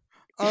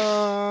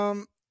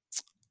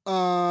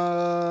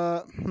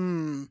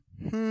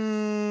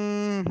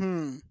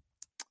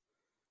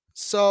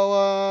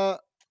 So,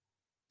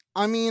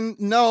 I mean,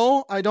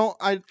 no, I don't.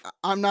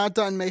 I'm not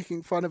done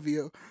making fun of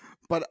you,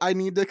 but I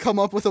need to come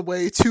up with a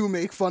way to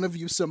make fun of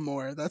you some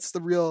more. That's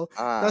the real.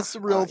 That's the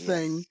real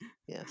thing.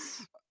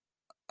 Yes.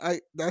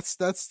 Yes.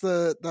 That's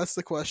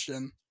the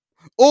question.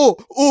 Oh,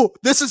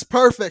 this is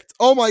perfect.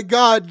 Oh my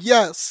god,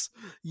 yes.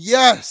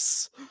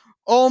 Yes.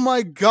 Oh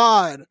my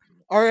god.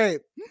 All right.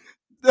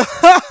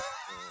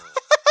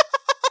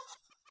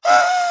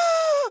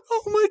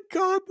 Oh my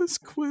god, this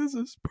quiz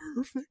is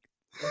perfect.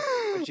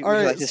 Would you All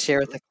right. like to share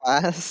with the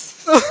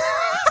class?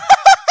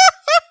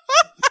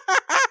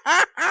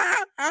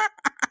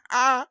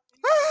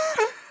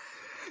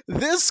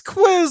 This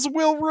quiz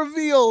will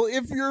reveal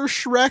if you're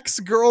Shrek's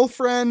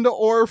girlfriend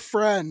or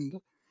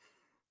friend.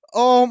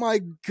 Oh my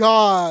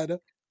god.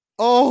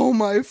 Oh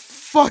my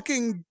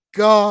fucking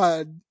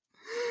god.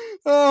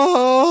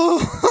 Oh.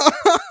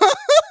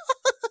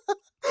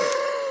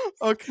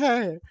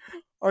 Okay.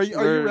 Are you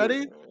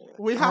ready?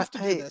 We have to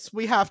do this.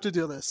 We have to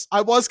do this.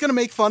 I was going to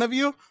make fun of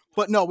you,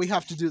 but no, we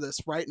have to do this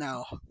right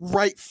now.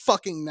 Right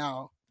fucking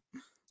now.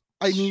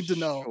 I need to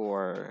know.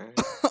 Sure.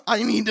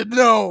 I need to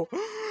know.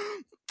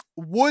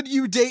 Would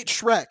you date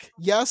Shrek?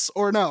 Yes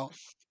or no?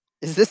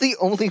 Is this the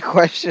only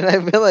question?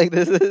 I feel like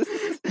this is.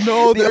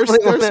 No, the there's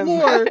only one there's that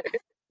more. matters.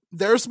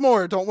 There's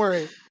more. Don't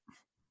worry.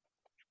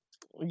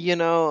 You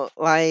know,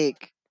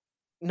 like,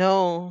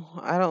 no,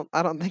 I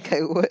don't think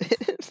I would.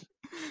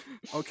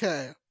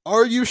 Okay.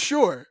 Are you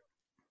sure?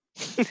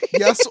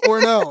 Yes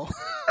or no?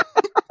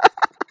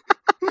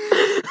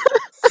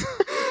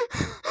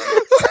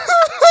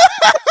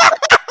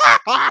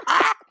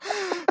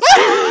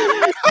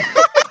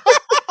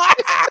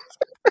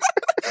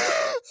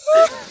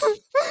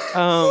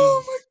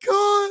 Oh my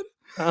god.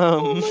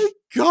 Oh my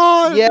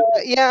god.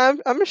 Yeah,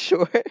 I'm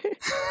sure.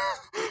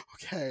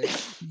 Okay.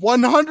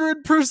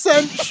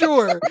 100%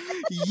 sure.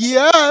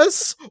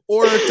 Yes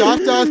or ...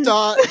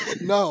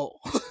 no.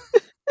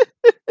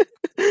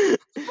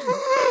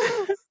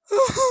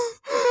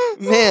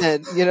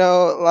 Man,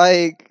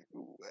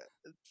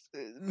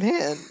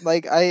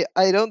 like I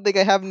don't think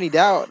I have any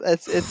doubt.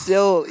 It's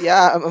still,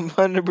 yeah, I'm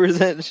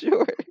 100%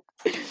 sure.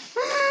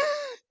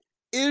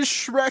 Is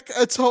Shrek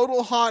a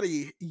total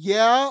hottie?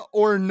 Yeah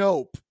or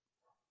nope?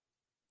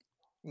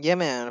 Yeah,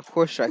 man, of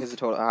course Shrek is a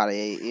total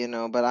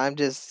hottie, but I'm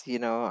just,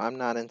 I'm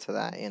not into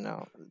that.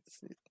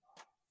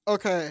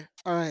 Okay.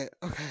 All right.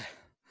 Okay.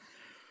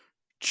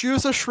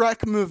 Choose a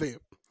Shrek movie.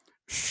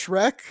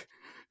 Shrek,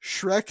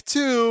 Shrek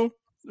 2,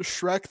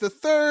 Shrek the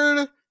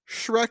Third,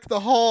 Shrek the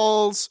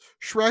Halls,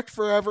 Shrek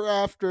Forever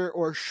After,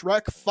 or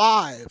Shrek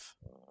 5.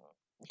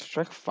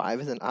 Shrek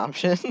 5 is an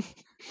option.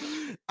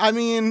 I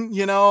mean,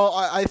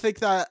 I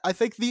think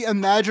the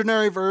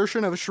imaginary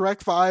version of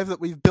Shrek 5 that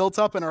we've built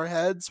up in our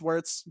heads, where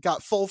it's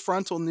got full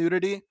frontal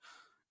nudity,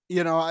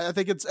 I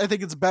think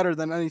it's better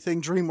than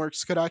anything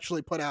DreamWorks could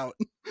actually put out.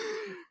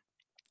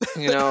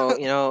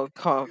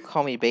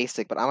 Call me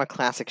basic, but I'm a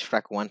classic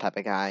Shrek 1 type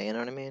of guy. You know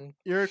what I mean?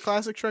 You're a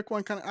classic Shrek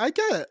 1 kind of. I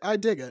get it. I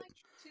dig it.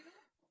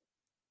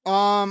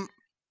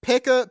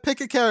 Pick a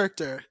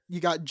character. You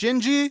got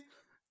Gingy,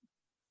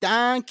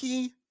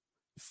 Donkey,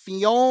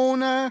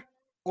 Fiona,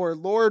 or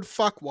Lord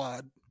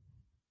Fuckwad.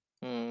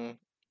 I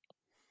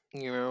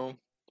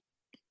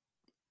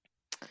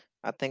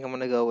think I'm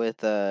gonna go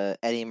with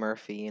Eddie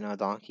Murphy.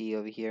 Donkey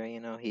over here.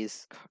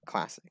 He's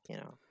classic.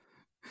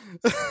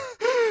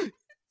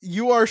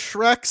 You are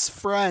Shrek's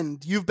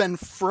friend. You've been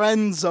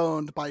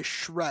friend-zoned by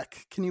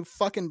Shrek. Can you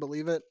fucking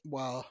believe it?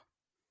 Wow.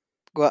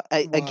 Well,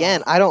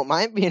 again, I don't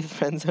mind being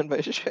friend-zoned by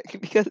Shrek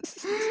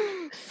because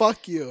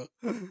fuck you.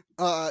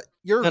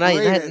 You're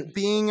great at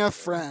being a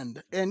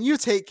friend, and you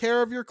take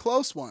care of your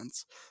close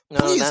ones.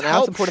 Please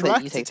help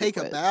Shrek to take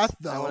a bath,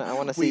 though. I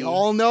want to see. We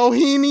all know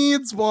he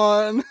needs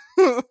one.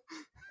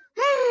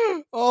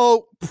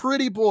 Oh,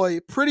 pretty boy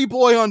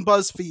on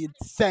BuzzFeed.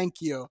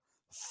 Thank you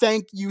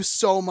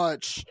so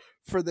much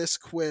for this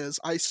quiz.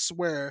 I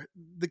swear,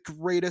 the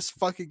greatest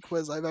fucking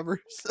quiz I've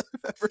ever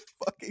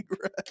fucking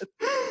read.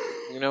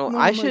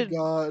 I didn't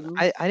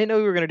know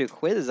we were gonna do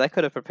quizzes. I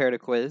could have prepared a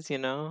quiz.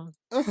 I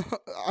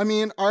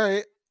mean, all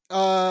right.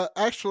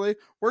 Actually,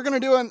 we're gonna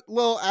do a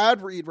little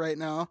ad read right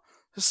now.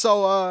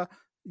 So,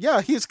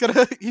 yeah, he's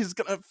gonna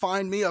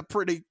find me a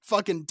pretty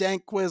fucking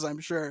dank quiz,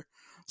 I'm sure.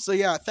 So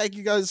yeah, thank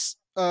you guys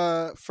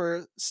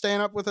for staying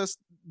up with us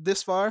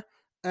this far,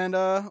 and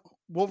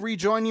we'll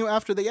rejoin you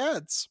after the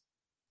ads.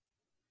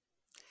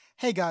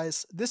 Hey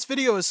guys, this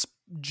video is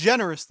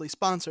generously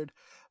sponsored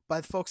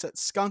by the folks at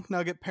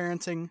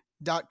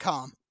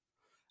skunknuggetparenting.com,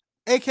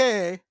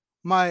 aka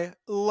my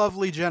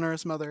lovely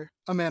generous mother,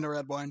 Amanda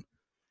Redwine.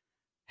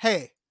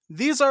 Hey,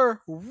 these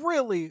are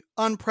really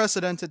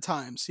unprecedented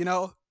times.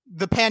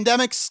 The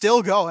pandemic's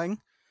still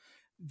going.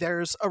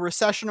 There's a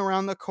recession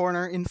around the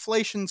corner.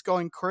 Inflation's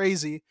going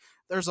crazy.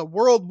 There's a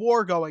world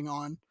war going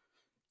on.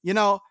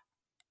 A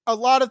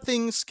lot of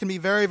things can be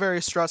very,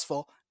 very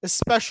stressful,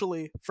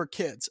 especially for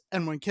kids.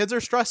 And when kids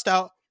are stressed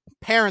out,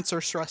 parents are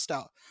stressed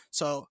out.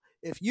 So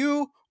if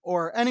you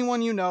or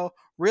anyone you know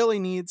really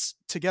needs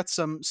to get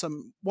some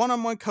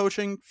one-on-one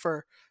coaching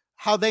for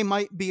how they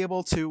might be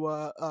able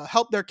to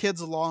help their kids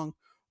along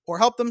or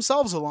help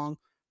themselves along,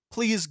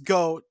 please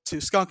go to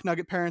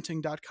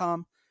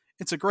skunknuggetparenting.com.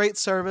 It's a great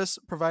service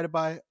provided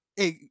by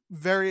a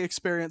very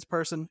experienced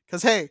person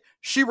because, hey,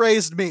 she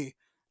raised me.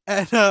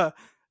 And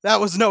that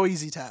was no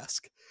easy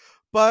task.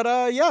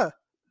 But yeah,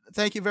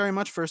 thank you very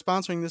much for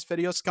sponsoring this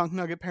video, Skunk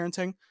Nugget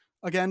Parenting.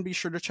 Again, be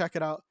sure to check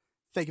it out.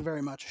 Thank you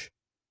very much.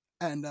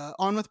 And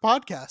on with the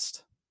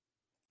podcast.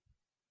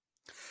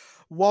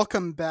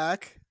 Welcome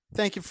back.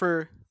 Thank you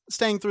for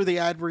staying through the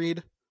ad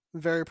read.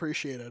 Very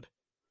appreciated.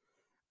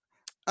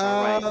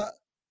 All right.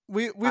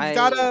 We've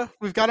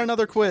got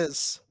another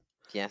quiz.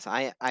 Yes,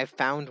 I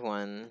found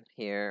one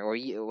here, or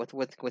you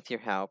with your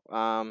help.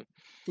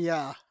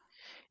 Yeah.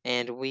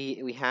 And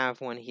we have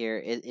one here.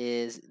 It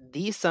is,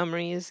 these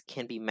summaries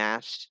can be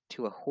matched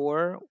to a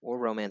horror or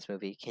romance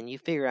movie. Can you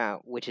figure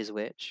out which is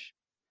which?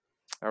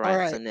 All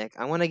right. So Nick,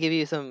 I want to give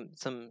you some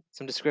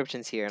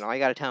descriptions here, and all you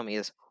got to tell me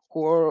is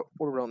horror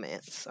or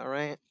romance. All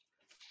right.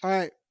 All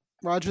right.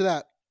 Roger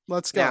that.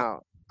 Let's go.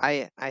 Now,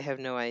 I have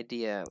no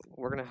idea.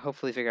 We're gonna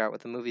hopefully figure out what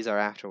the movies are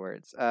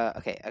afterwards.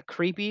 Okay, a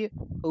creepy,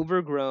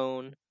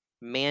 overgrown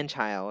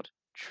man-child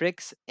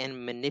tricks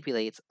and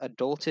manipulates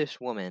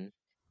adultish woman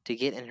to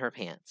get in her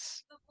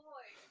pants.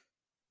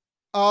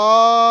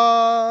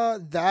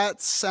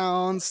 That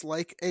sounds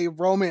like a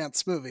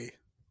romance movie.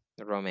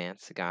 The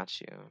romance,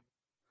 got you.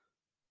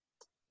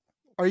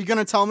 Are you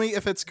gonna tell me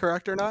if it's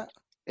correct or not?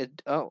 Do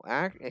you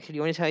want me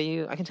to tell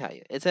you? I can tell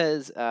you. It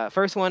says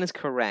first one is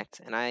correct,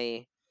 and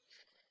I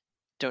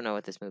don't know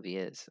what this movie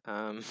is.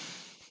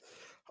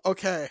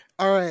 Okay.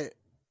 All right.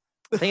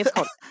 I think it's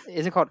called.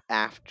 Is it called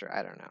After?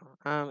 I don't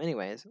know.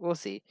 Anyways, we'll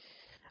see.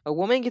 A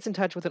woman gets in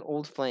touch with an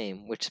old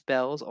flame, which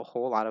spells a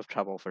whole lot of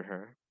trouble for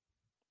her.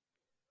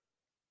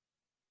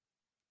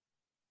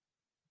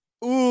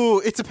 Ooh,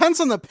 it depends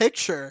on the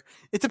picture.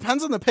 It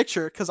depends on the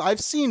picture because I've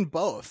seen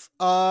both.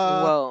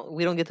 Well,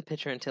 we don't get the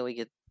picture until we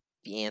get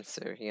the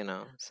answer,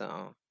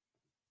 So.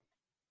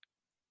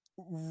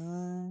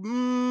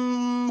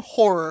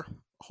 Horror.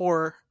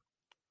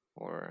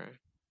 Or.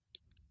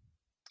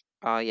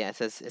 Oh yeah, it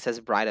says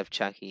Bride of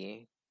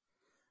Chucky.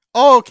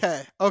 Oh,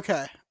 okay.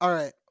 Okay. All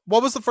right.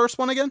 What was the first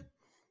one again?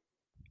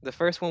 The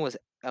first one was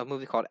a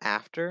movie called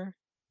After.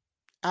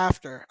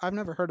 After. I've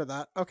never heard of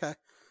that. Okay.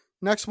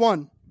 Next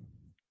one.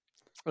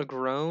 A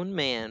grown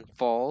man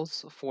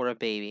falls for a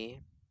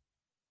baby.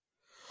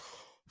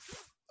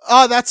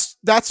 Oh,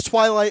 that's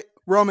Twilight.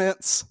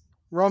 Romance.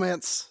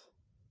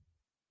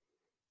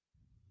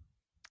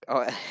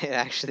 Oh, it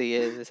actually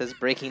is. It says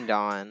Breaking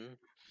Dawn.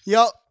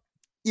 Yep.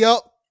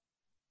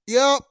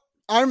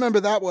 I remember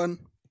that one.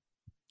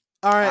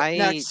 All right,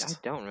 next. I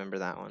don't remember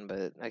that one,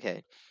 but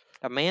okay.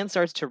 A man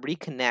starts to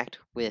reconnect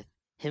with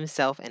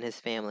himself and his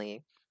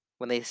family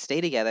when they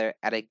stay together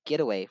at a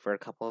getaway for a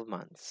couple of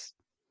months.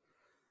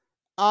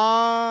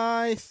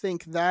 I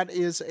think that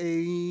is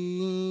a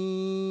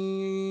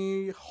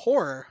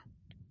horror.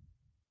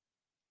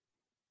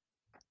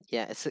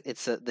 Yeah,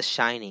 it's The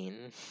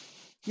Shining.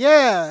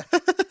 Yeah.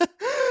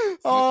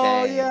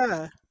 Oh, Okay.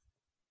 yeah.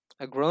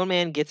 A grown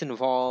man gets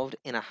involved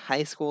in a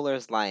high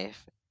schooler's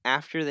life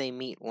after they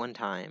meet one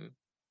time.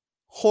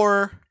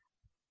 Horror.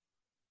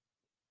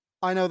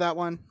 I know that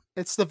one.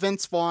 It's the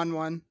Vince Vaughn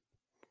one.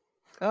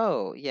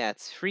 Oh, yeah,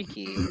 it's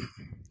Freaky.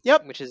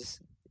 Yep.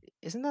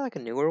 Isn't that like a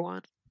newer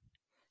one?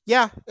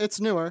 Yeah,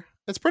 it's newer.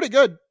 It's pretty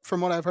good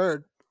from what I've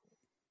heard.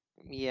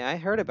 Yeah, I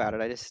heard about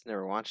it. I just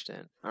never watched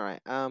it. All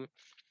right.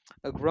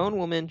 A grown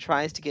woman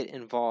tries to get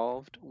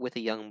involved with a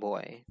young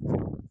boy.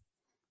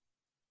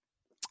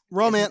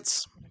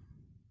 Romance.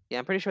 Yeah,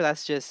 I'm pretty sure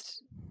that's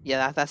just.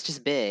 Yeah, that's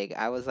just Big.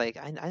 I was like,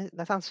 I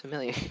that sounds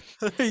familiar.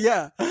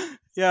 Yeah,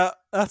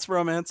 that's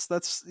romance.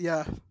 That's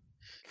Yeah,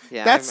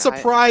 that's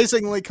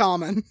surprisingly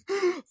common,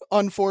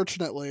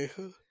 unfortunately.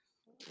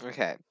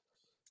 Okay.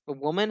 A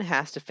woman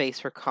has to face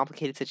her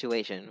complicated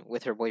situation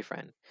with her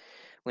boyfriend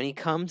when he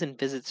comes and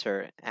visits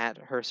her at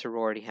her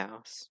sorority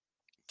house.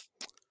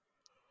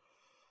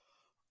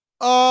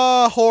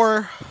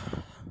 Horror.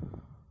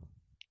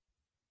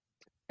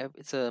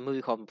 It's a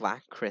movie called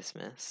Black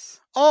Christmas.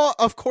 Oh,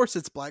 of course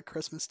it's Black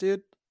Christmas,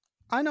 dude.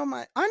 I know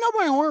my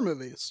horror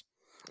movies.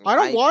 I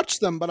don't watch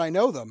them, but I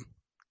know them.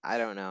 I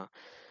don't know.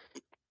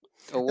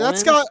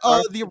 That's got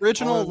the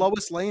original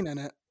Lois Lane in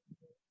it.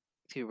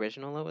 The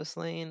original Lois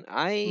Lane?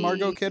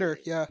 Margot Kidder,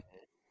 yeah.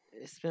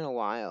 It's been a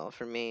while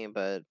for me,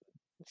 but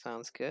it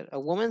sounds good. A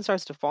woman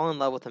starts to fall in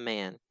love with a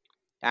man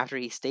after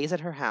he stays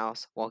at her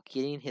house while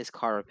getting his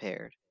car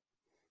repaired.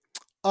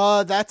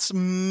 That's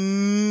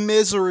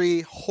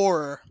Misery.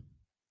 Horror.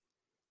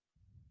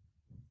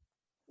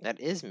 That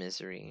is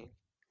Misery.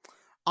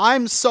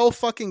 I'm so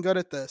fucking good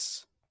at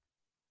this.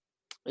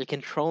 A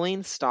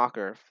controlling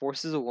stalker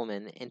forces a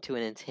woman into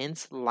an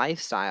intense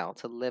lifestyle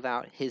to live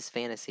out his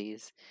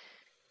fantasies.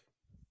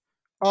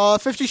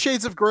 50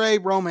 Shades of Grey.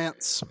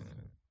 Romance.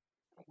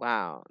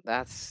 Wow,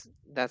 that's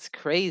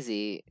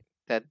crazy.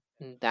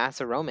 That's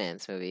a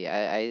romance movie.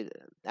 I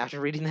after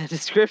reading that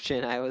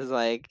description, I was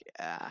like,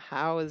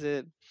 how is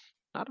it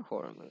not a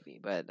horror movie?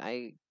 But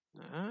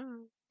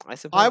I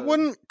suppose. I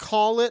wouldn't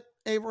call it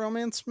a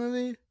romance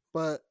movie,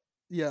 but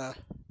yeah.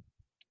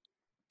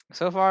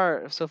 So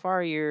far,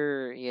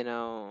 you're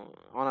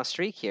on a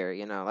streak here.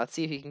 Let's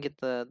see if you can get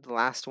the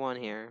last one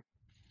here.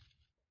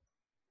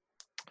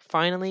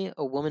 Finally,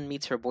 a woman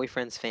meets her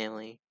boyfriend's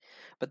family,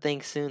 but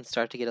things soon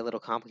start to get a little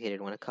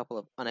complicated when a couple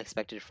of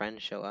unexpected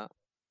friends show up.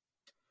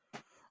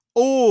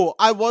 Oh,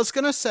 I was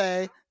gonna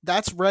say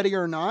that's Ready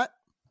or Not,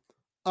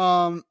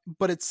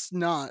 but it's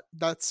not.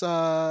 That's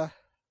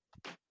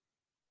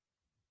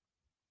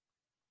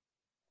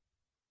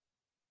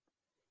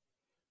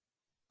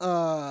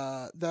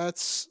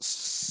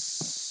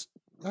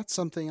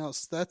something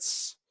else.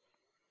 That's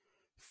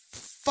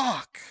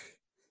fuck.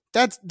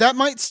 That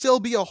might still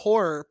be a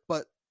horror,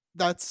 but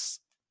that's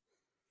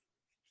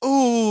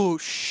oh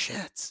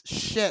shit.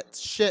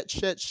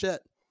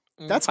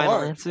 That's Final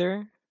hard.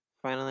 answer.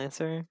 Final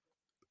answer.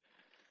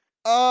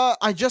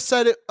 I just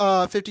said it.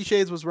 50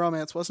 Shades was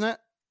romance, wasn't it?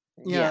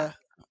 Yeah.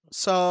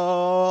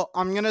 So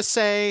I'm gonna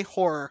say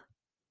horror.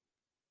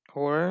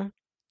 Horror.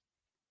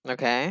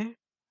 Okay.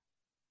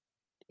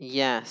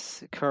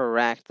 Yes,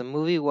 correct. The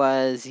movie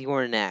was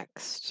You're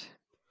Next.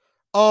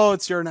 Oh,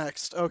 it's You're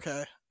Next.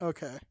 Okay.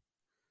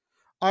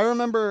 I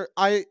remember.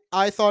 I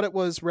thought it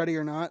was Ready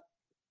or Not,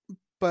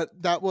 but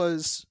that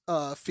was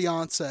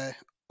Fiance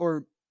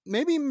or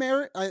maybe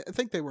married. I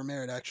think they were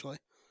married actually.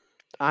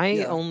 I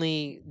Yeah.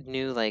 only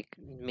knew like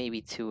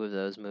maybe 2 of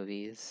those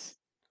movies.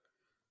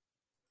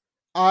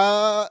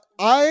 I'm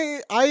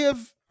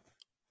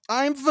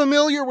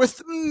familiar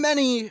with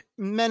many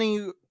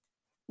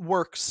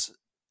works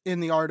in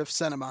the art of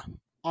cinema.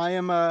 I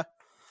am a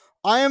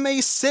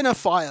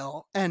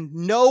cinephile and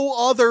no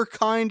other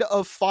kind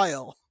of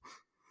file.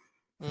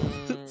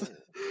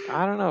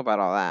 I don't know about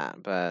all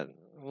that, but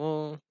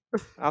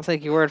I'll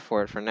take your word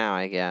for it for now,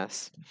 I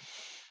guess.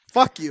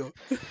 Fuck you.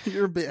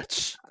 You're a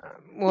bitch.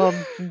 Well,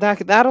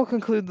 that'll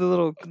conclude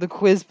the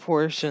quiz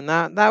portion.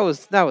 That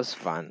was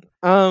fun.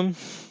 Right.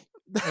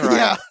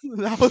 Yeah,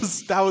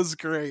 that was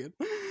great.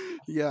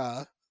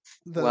 Yeah.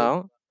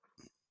 Well,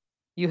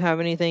 you have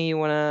anything you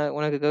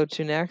wanna go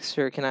to next,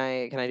 or can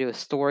I do a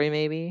story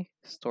maybe?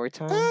 Story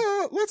time.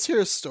 Let's hear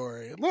a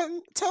story.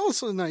 Tell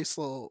us a nice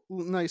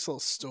little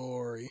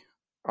story.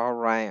 All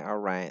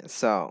right.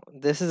 So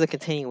this is a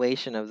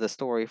continuation of the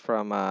story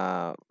from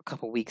a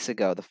couple weeks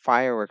ago, the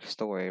fireworks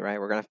story. Right,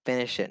 we're gonna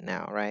finish it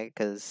now, right?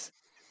 Because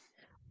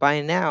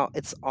by now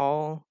it's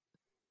all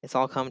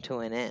come to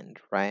an end,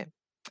 right?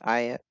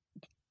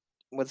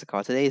 What's it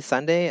called? Today is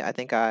Sunday. I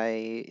think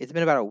it's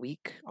been about a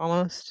week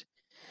almost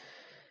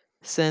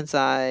since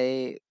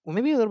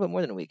maybe a little bit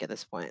more than a week at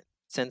this point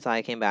since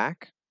I came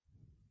back,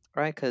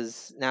 right?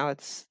 Because now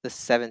it's the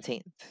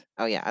 17th.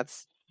 Oh yeah,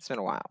 it's been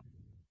a while.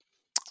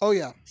 Oh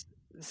yeah.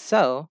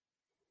 So,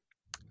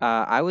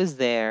 I was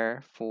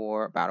there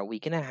for about a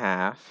week and a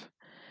half,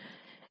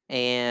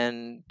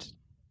 and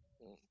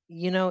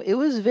it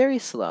was very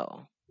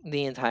slow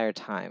the entire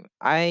time.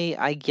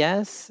 I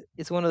guess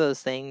it's one of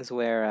those things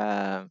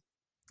where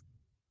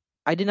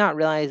I did not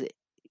realize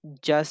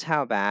just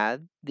how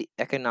bad the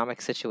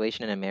economic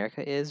situation in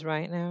America is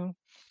right now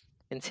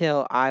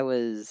until I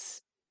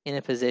was in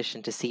a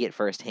position to see it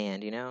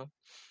firsthand,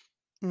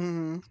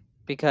 Mm-hmm.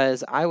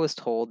 because I was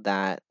told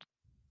that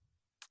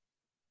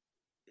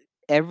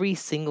every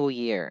single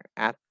year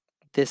at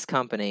this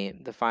company,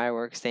 the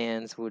fireworks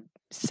stands would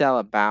sell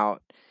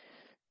about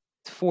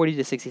 $40,000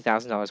 to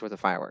 $60,000 worth of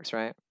fireworks,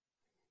 right?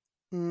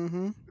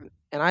 Mm-hmm.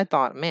 And I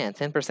thought, man,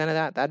 10%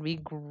 of that'd be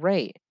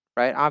great,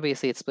 right?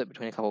 Obviously, it's split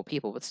between a couple of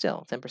people, but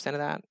still, 10% of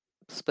that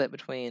split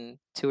between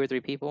 2 or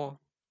 3 people,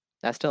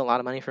 that's still a lot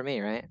of money for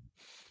me, right?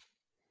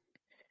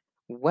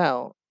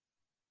 Well,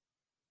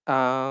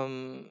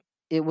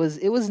 it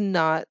was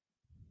not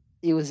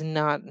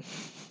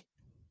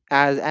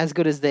as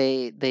good as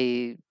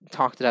they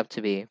talked it up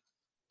to be.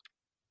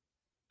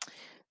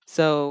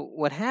 So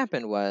what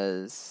happened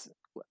was,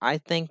 I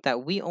think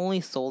that we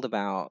only sold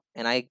about,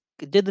 and I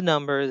did the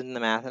numbers and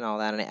the math and all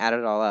that, and I added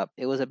it all up.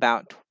 It was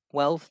about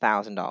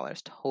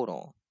 $12,000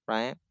 total,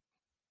 right?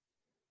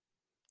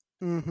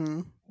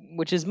 Mm-hmm.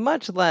 Which is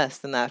much less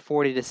than that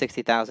 $40,000 to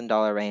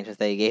 $60,000 range that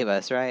they gave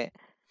us, right?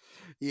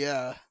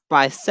 Yeah.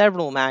 By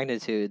several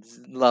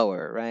magnitudes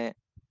lower, right?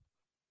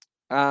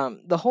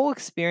 The whole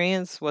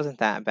experience wasn't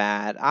that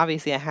bad.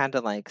 Obviously, I had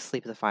to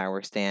sleep at the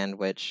fireworks stand,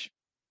 which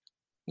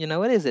it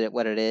is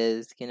what it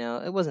is.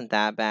 It wasn't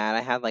that bad.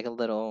 I had a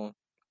little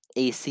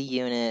AC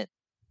unit.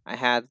 I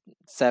had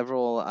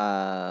several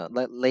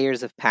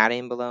layers of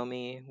padding below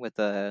me with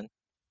a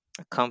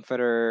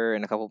comforter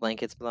and a couple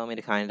blankets below me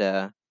to kind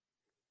of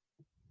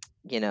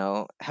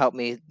help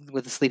me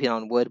with the sleeping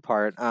on wood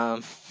part.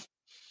 I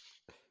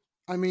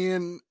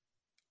mean,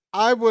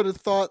 I would have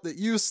thought that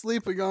you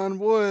sleeping on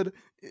wood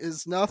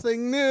is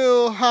nothing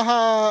new. Ha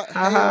ha.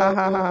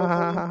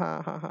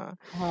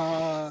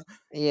 Ha.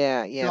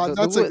 Yeah. God, The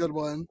that's a wood. good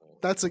one.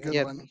 That's a good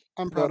Yeah, one.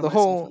 I'm the proud of the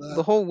myself for whole that.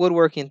 the whole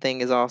woodworking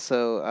thing is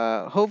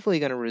also hopefully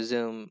going to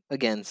resume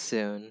again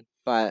soon.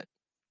 But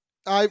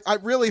I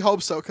really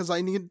hope so because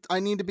I need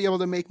to be able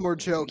to make more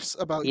jokes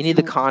about you need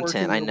the you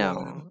content. working I your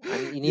wood. know.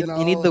 You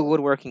you need know, the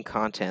woodworking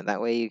content.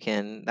 That way you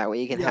can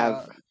yeah,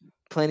 have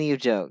plenty of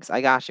jokes.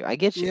 I got you. I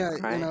get you. yeah. All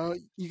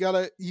right.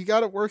 You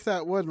gotta work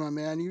that wood, my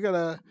man. You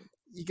gotta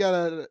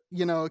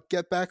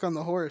get back on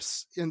the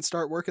horse and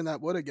start working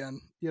that wood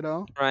again. You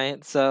know.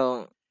 Right.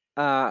 So,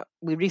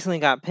 we recently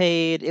got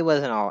paid. It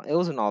wasn't all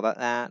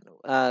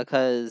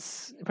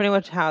cuz pretty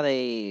much how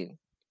they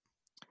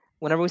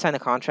whenever we signed the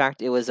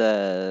contract, it was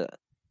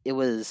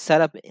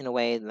set up in a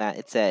way that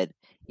it said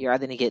you're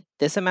either going to get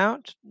this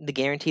amount, the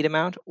guaranteed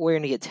amount, or you're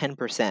going to get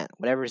 10%,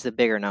 whatever is the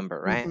bigger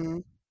number, right?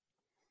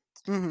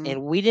 Mm-hmm. Mm-hmm.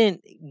 And we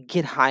didn't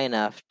get high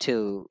enough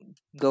to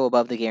go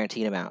above the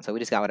guaranteed amount. So we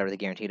just got whatever the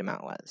guaranteed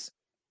amount was,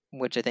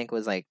 which I think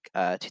was like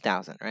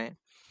 2000, right?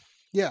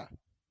 Yeah.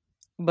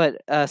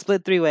 But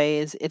split three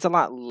ways, it's a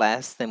lot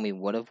less than we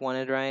would have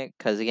wanted, right?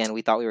 Because again,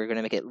 we thought we were going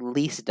to make at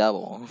least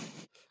double.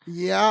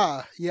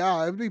 Yeah. Yeah.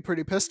 I'd be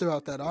pretty pissed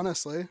about that,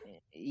 honestly.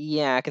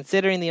 Yeah,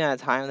 considering the amount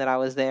of time that I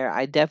was there,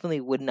 I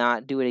definitely would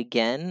not do it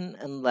again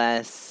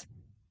unless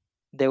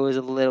there was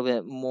a little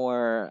bit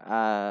more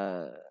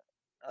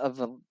of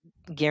a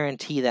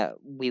guarantee that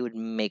we would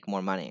make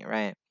more money,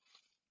 right?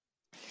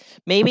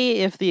 Maybe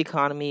if the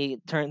economy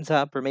turns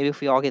up, or maybe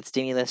if we all get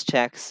stimulus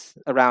checks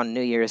around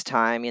New Year's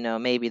time,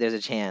 maybe there's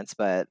a chance.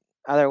 But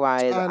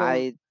otherwise, I don't.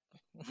 I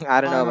don't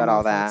I know don't about know all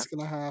if that's that.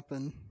 gonna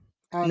happen.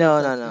 I don't know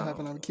if No, no, that's gonna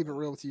happen. no. I'm gonna keep it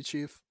real with you,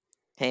 Chief.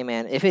 Hey,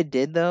 man, if it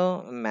did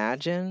though,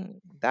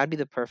 imagine that'd be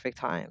the perfect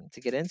time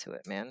to get into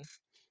it, man.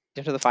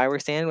 Get to the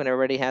fireworks stand when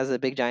everybody has a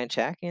big giant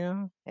check,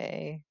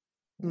 Hey,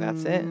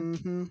 that's it.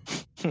 Mm-hmm.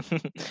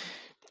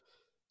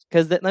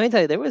 Because let me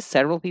tell you, there was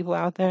several people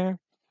out there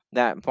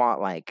that bought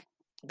like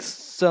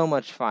so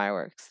much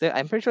fireworks.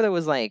 I'm pretty sure there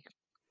was like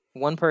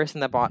one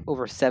person that bought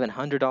over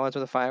 $700 worth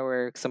of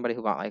fireworks, somebody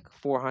who bought like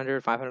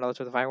 $400, $500 worth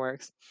of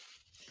fireworks.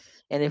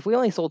 And if we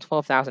only sold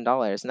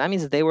 $12,000, and that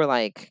means that they were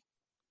like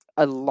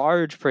a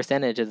large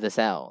percentage of the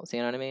sales. You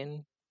know what I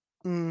mean?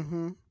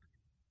 Mm-hmm.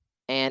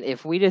 And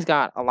if we just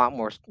got a lot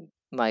more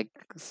like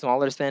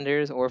smaller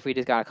spenders, or if we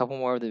just got a couple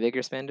more of the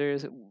bigger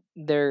spenders,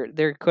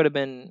 there could have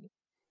been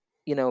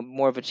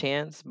more of a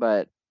chance.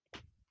 But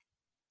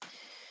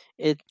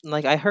it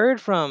like I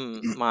heard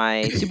from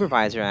my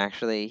supervisor,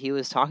 actually, he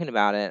was talking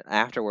about it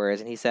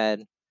afterwards, and he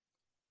said,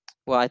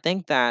 well, I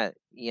think that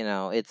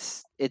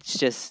it's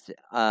just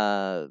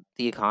the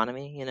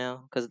economy,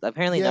 because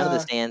apparently none of the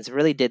Yeah. stands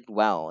really did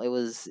well.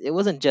 It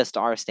wasn't just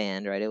our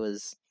stand, right? It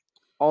was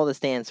all the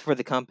stands for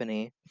the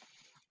company.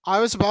 I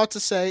was about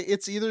to say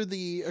it's either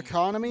the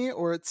economy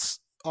or it's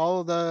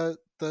all the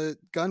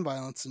gun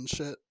violence and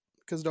shit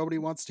because nobody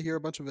wants to hear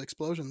a bunch of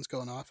explosions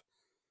going off.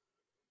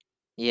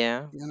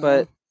 Yeah, You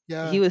but know?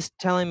 Yeah. he was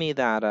telling me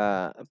that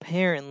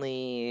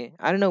apparently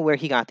I don't know where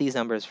he got these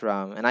numbers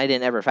from, and I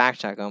didn't ever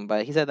fact check them,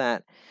 but he said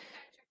that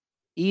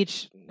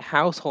each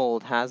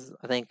household has,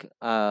 I think,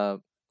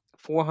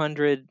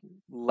 400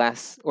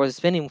 less, or is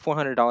spending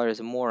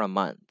 $400 more a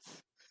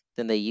month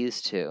than they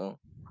used to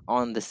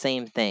on the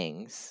same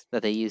things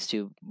that they used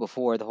to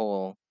before the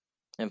whole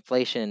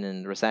inflation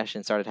and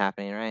recession started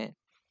happening, right?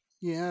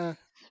 Yeah.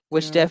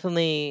 Which Yeah.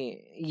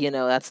 definitely,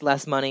 that's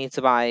less money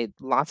to buy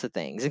lots of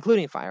things,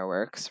 including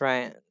fireworks,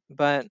 right?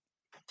 But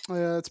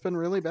Yeah. It's been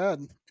really bad.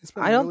 It's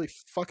I been don't really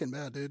fucking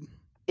bad, dude.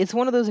 it's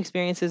one of those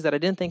experiences that I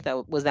didn't think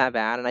that was that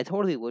bad, and I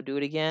totally would do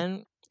it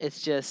again.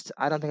 It's just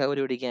I don't think I would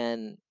do it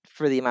again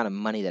for the amount of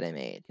money that I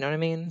made. You know what I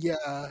mean?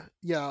 Yeah.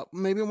 Yeah.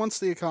 Maybe once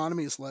the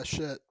economy is less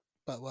shit,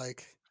 but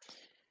like,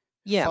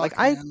 Yeah, like fuck,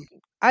 man,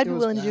 I'd it be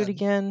was willing to do it bad.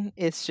 again.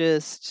 It's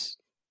just,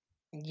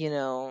 you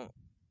know,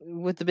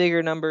 with the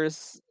bigger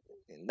numbers,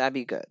 that'd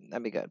be good.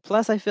 That'd be good.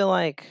 Plus, I feel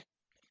like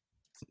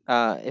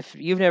if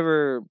you've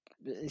never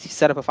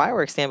set up a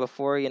fireworks stand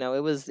before,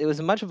 it was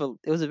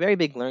a very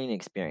big learning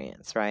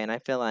experience, right? And I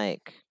feel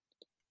like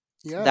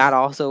that Yeah.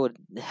 also would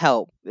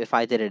help if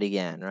I did it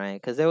again, right?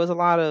 Because there was a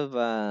lot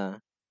of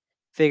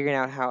figuring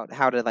out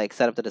how to like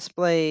set up the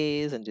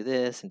displays and do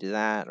this and do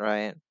that,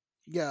 right?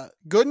 Yeah.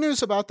 Good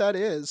news about that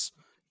is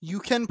you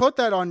can put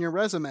that on your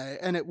resume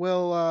and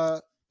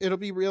it'll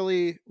be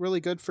really really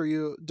good for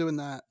you doing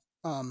that.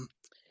 Um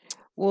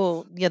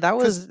Well, yeah,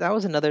 cuz that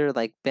was another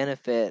like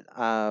benefit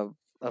of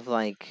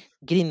like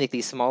getting like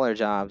these smaller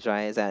jobs,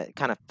 right? Is that it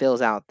kind of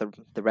fills out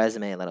the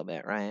resume a little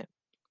bit, right?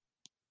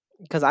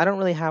 Because I don't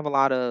really have a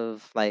lot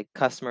of like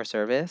customer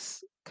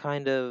service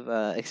kind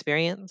of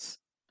experience,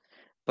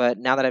 but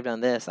now that I've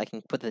done this, I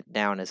can put it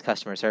down as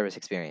customer service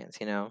experience,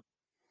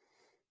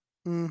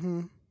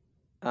 mhm.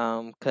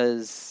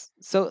 Cause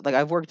so like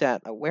I've worked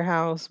at a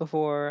warehouse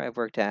before, I've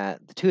worked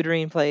at the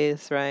tutoring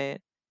place, right?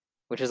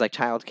 Which is like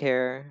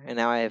childcare, and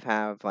now I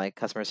have like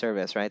customer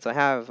service, right? So I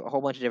have a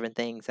whole bunch of different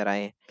things that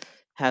I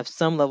have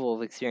some level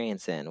of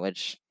experience in,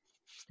 which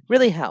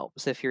really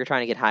helps if you're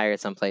trying to get hired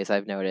someplace.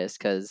 I've noticed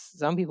because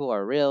some people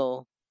are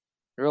real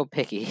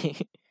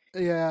picky.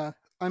 Yeah.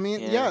 I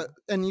mean, Yeah. yeah,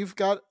 and you've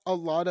got a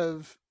lot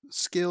of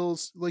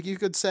skills. Like you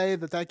could say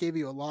that that gave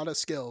you a lot of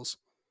skills,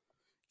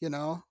 you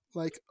know?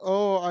 Like,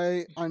 "Oh,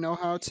 I know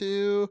how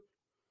to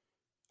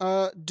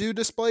do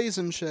displays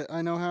and shit.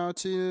 I know how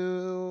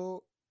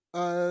to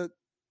uh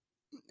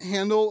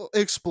handle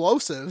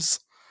explosives,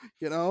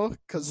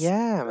 because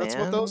Yeah, that's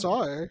what those man.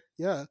 are.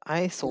 Yeah,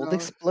 I you sold know,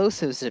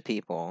 explosives to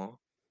people.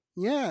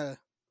 yeah,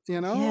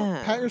 pat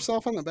Yeah.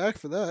 yourself on the back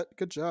for that.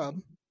 Good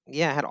job.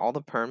 Yeah, I had all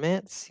the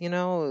permits, it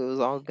was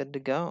all good to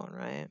go,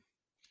 right?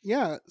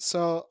 Yeah,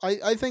 so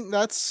I think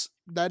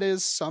that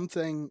is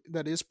something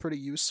that is pretty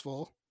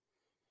useful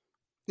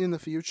in the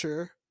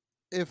future.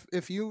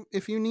 If you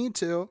need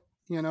to,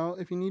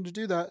 if you need to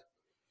do that,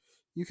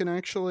 you can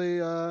actually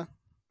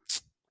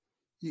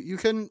you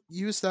can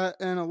use that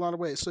in a lot of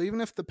ways. So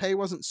even if the pay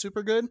wasn't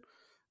super good,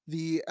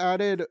 the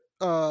added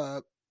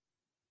uh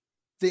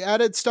the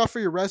added stuff for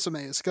your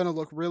resume is going to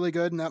look really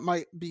good, and that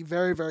might be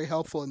very, very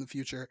helpful in the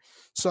future.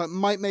 So it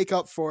might make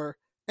up for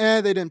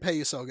they didn't pay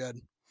you so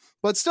good.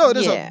 But still, it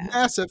is a Yeah.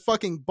 massive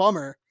fucking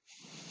bummer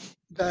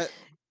that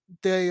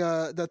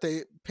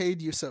they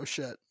paid you so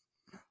shit.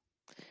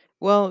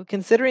 Well,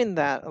 considering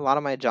that a lot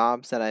of my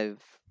jobs that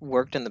I've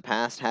worked in the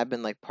past have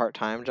been like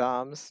part-time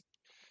jobs,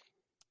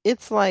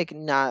 it's like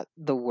not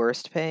the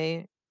worst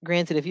pay.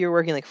 Granted, if you were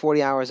working like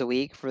 40 hours a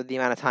week for the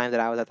amount of time that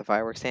I was at the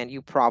fireworks stand,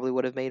 you probably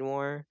would have made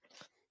more.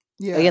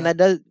 Again, Yeah. that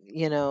does,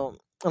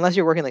 unless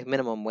you're working like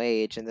minimum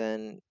wage and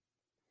then,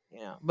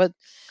 but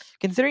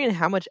considering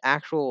how much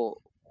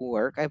actual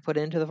work I put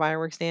into the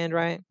fireworks stand,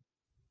 right?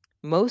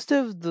 Most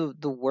of the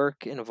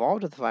work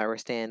involved with the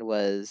fireworks stand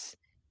was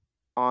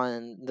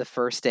on the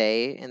first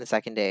day and the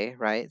second day,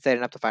 right?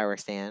 Setting up the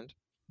fireworks stand.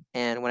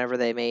 And whenever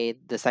they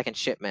made the second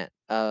shipment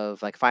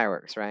of like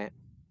fireworks, right?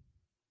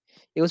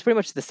 It was pretty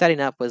much the setting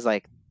up was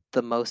like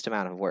the most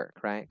amount of work,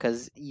 right?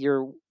 Because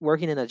you're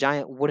working in a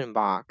giant wooden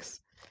box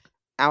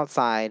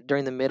outside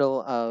during the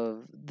middle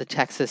of the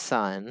Texas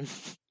sun,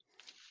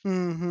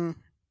 Mm-hmm.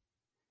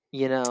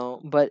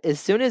 but as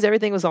soon as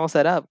everything was all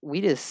set up,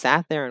 we just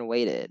sat there and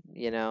waited,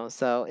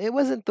 so it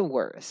wasn't the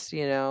worst,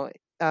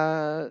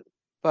 uh,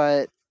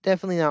 but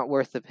definitely not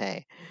worth the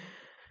pay.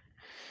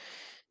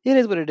 It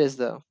is what it is,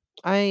 though.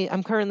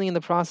 I'm currently in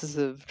the process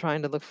of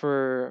trying to look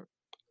for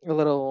a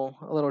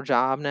little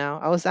job now.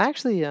 I was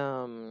actually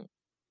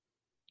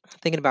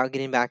thinking about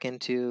getting back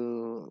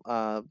into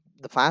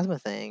the plasma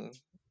thing.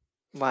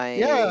 Like,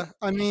 Yeah,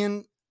 I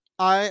mean,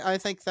 I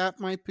think that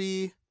might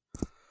be.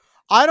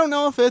 I don't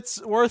know if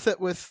it's worth it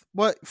with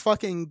what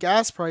fucking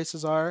gas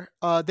prices are.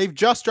 They've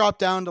just dropped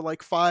down to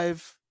like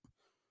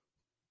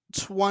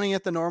 5.20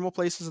 at the normal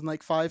places and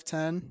like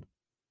 5.10.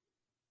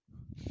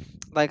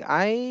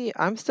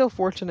 I'm still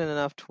fortunate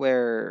enough to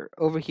where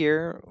over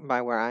here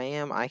by where I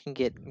am, I can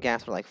get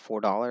gas for like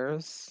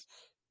 $4.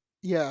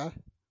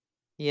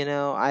 Yeah,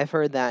 I've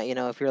heard that,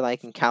 if you're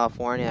like in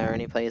California or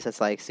any place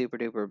that's like super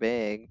duper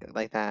big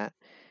like that,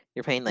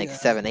 you're paying like yeah,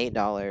 $7,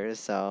 $8.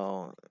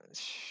 So,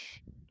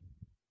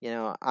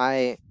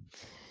 I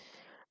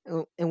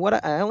and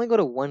what I only go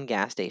to one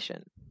gas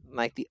station.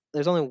 Like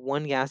there's only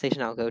one gas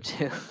station I'll go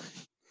to,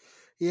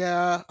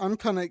 yeah. I'm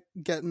kind of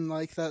getting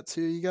like that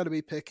too. You got to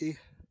be picky.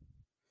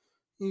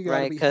 You got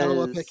to right? be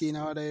hella picky Cause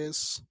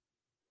nowadays.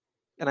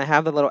 and I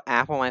have the little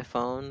app on my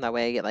phone. That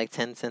way I get like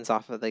 10 cents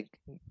off of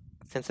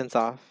 10 cents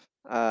off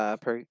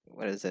per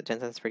what is it 10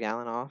 cents per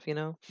gallon off.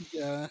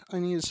 Yeah, I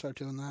need to start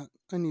doing that.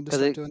 I need to Because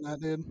start it doing that,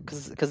 dude.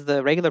 because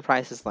the regular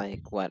price is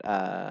like what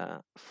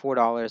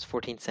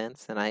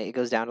 $4.14, and it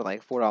goes down to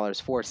like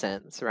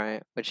 $4.04,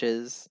 right? Which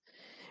is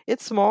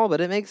it's small,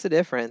 but it makes a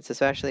difference,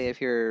 especially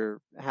if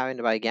you're having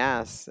to buy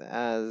gas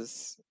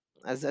as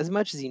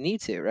much as you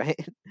need to,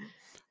 right?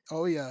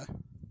 Oh yeah.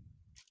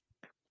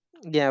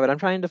 Yeah, but I'm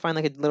trying to find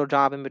like a little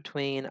job in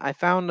between. I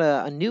found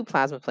a new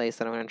plasma place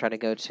that I'm going to try to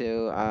go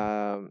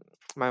to.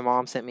 My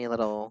mom sent me a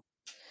little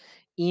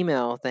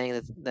email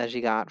thing that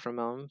she got from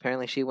them.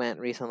 Apparently, she went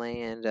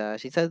recently, and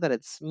she said that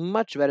it's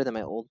much better than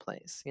my old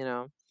place.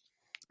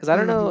 Because I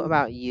don't know Mm-hmm.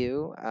 about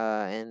you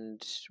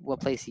and what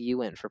place you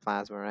went for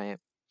plasma, right?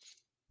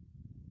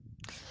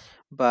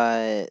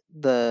 But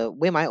the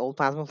way my old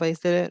plasma place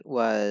did it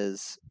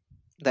was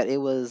that it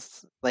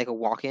was like a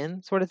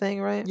walk-in sort of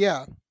thing, right?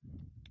 Yeah.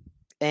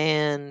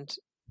 And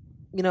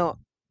you know,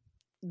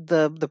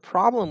 the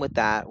problem with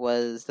that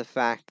was the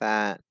fact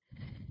that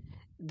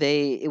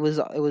it was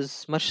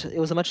a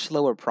much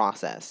slower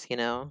process,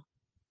 Oh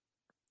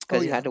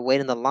because you yeah. had to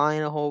wait in the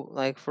line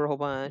for a whole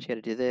bunch. You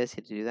had to do this, you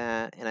had to do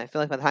that, and I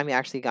feel like by the time you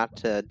actually got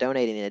to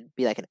donating, it'd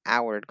be like an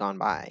hour had gone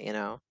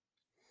by,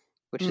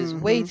 which is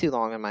way Mm-hmm. too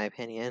long in my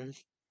opinion.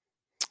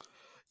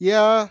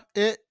 Yeah.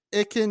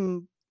 It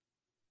can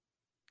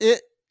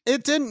it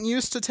it didn't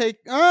used to take.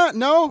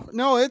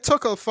 No, it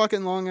took a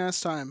fucking long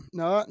ass time.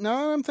 No,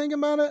 no, I'm thinking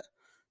about it.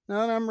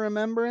 Now that I'm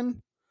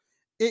remembering,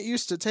 it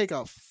used to take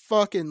a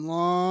fucking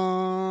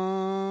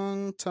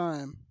long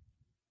time.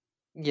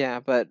 Yeah,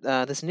 but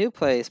this new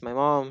place my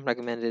mom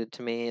recommended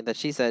to me that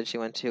she said she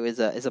went to is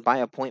a by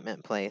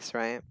appointment place,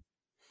 right?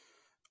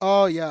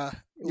 Oh yeah,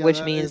 yeah, Which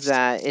that means is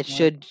that it smart.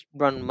 should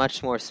run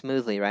much more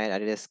smoothly, right? I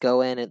just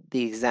go in at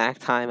the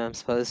exact time I'm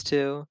supposed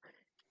to,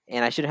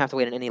 and I shouldn't have to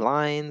wait in any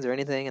lines or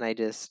anything, and I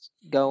just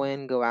go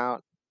in, go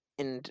out,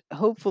 and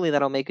hopefully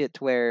that'll make it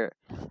to where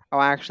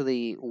I'll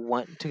actually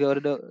want to go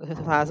to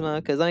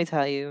plasma. Because let me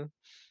tell you,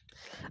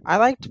 I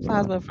liked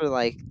plasma for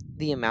like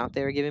the amount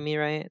they were giving me,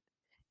 right?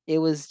 It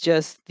was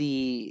just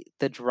the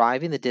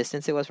driving, the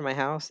distance it was from my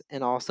house,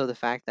 and also the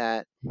fact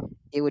that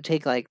it would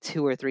take like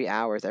 2 or 3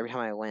 hours every time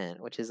I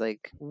went, which is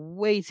like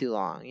way too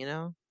long, you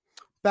know?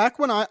 Back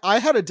when I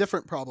had a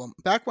different problem.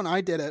 Back when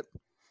I did it,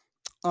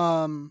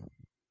 um,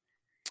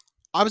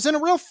 I was in a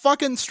real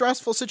fucking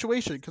stressful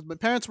situation because my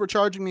parents were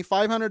charging me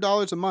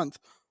 $500 a month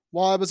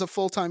while I was a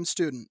full time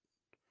student.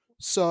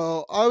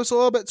 So I was a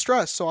little bit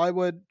stressed. So I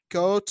would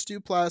go to do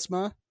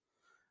plasma,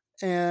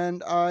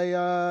 and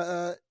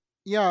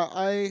yeah,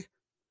 I,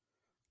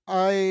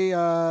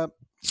 I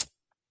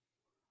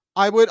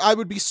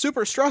would be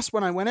super stressed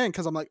when I went in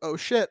because I'm like, oh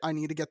shit, I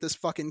need to get this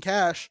fucking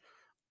cash,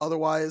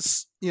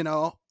 otherwise,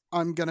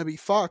 I'm gonna be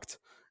fucked,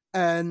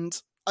 and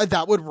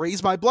that would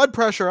raise my blood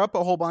pressure up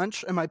a whole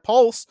bunch and my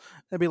pulse.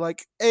 And be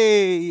like,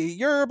 hey,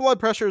 your blood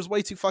pressure is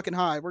way too fucking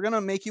high. We're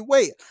gonna make you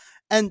wait,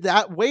 and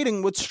that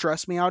waiting would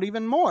stress me out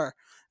even more.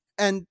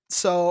 And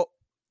so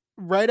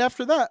right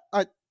after that,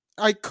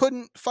 I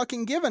couldn't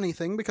fucking give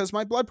anything because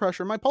my blood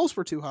pressure and my pulse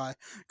were too high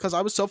because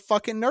I was so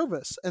fucking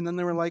nervous. And then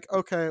they were like,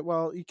 okay,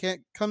 well, you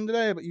can't come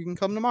today, but you can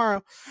come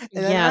tomorrow.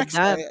 And then the Yeah, next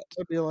day,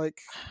 I'd be like,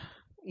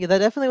 yeah, that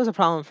definitely was a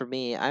problem for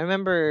me. I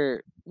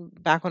remember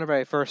back whenever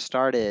I first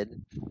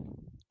started,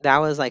 that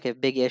was like a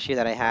big issue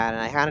that I had,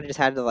 and I kind of just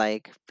had to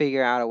like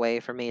figure out a way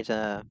for me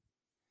to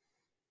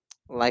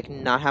like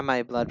not have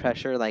my blood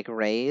pressure like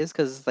raise,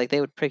 because like they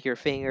would prick your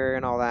finger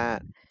and all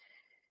that,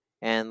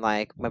 and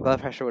like my blood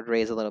pressure would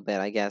raise a little bit,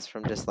 I guess,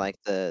 from just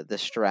like the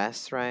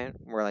stress, right?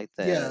 More like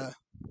yeah,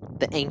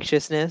 the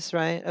anxiousness,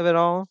 right, of it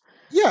all.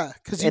 yeah,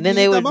 because you And then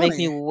they need the would make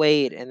me money.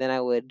 wait, and then I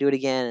would do it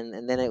again,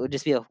 and then it would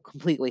just be a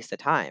complete waste of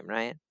time,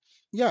 right?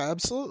 Yeah,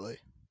 absolutely. If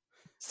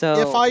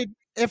So I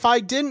if I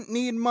didn't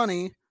need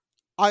money,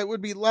 I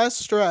would be less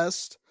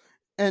stressed,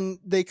 and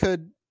they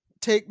could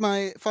take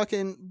my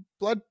fucking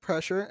blood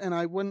pressure, and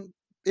it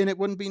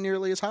wouldn't be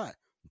nearly as high.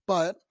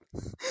 But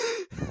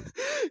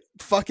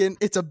fucking,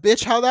 it's a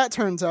bitch how that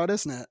turns out,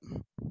 isn't it?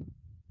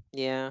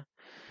 yeah.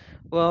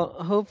 Well,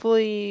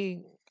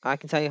 hopefully I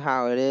can tell you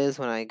how it is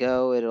when I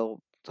go.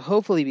 It'll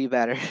hopefully be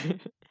better.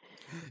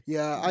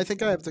 Yeah, I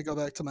think I have to go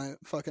back to my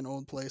fucking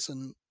old place,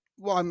 and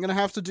well, I'm gonna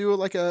have to do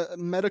like a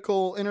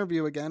medical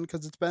interview again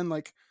because it's been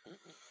like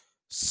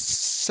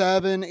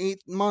 7,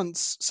 8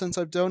 months since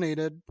I've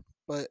donated.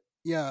 But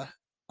yeah,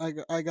 I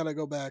gotta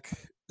go back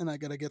and I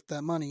gotta get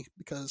that money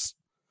because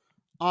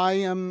I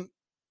am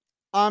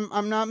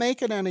I'm not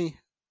making any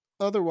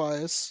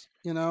otherwise,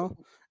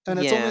 and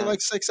it's only Yeah.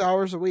 like 6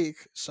 hours a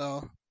week,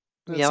 so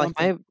that's Yeah, like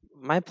something.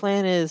 my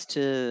plan is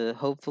to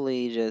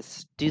hopefully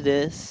just do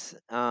this.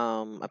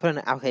 I put an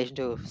application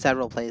to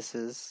several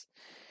places,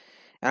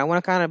 and I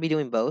want to kind of be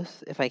doing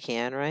both if I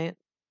can, right?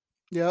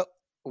 Yep.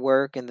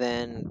 Work and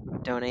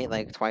then donate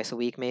like twice a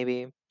week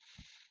maybe.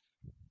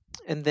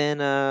 And then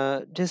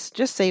just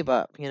save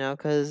up,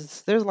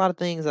 cuz there's a lot of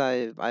things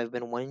I've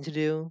been wanting to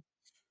do,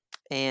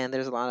 and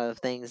there's a lot of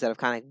things that have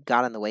kind of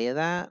got in the way of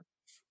that.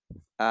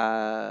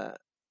 Uh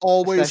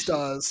Always especially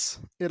does.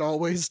 It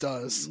always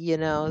does.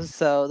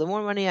 so the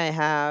more money I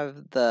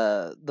have,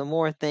 the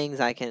more things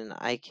I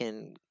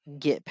can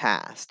get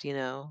past,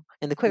 and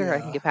the quicker I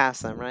can Yeah. get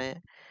past them, right?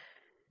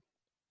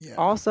 Yeah.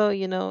 Also,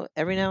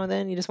 every now and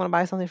then you just want to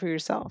buy something for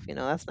yourself,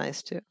 that's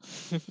nice too.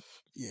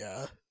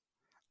 Yeah.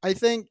 I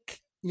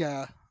think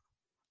yeah.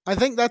 I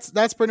think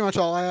that's pretty much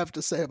all I have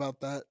to say about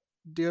that.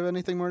 Do you have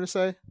anything more to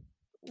say?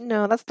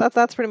 No,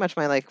 that's pretty much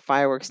my like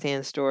fireworks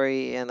stand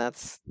story, and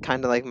that's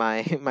kind of like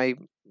my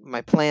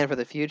my plan for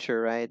the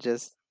future, right?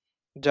 Just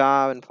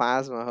job and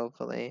plasma,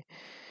 hopefully.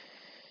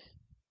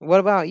 What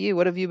about you?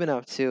 What have you been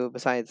up to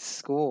besides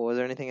school? Is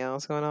there anything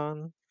else going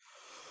on?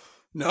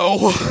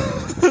 No.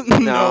 No.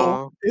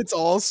 No. It's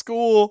all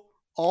school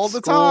all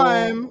the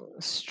time. School,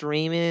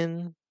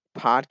 streaming,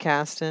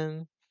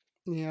 podcasting.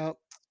 Yep.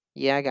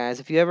 Yeah, guys,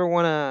 if you ever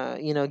want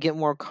to, get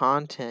more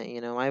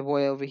content, my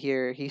boy over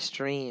here, he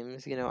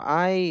streams,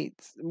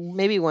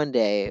 maybe one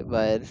day,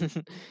 but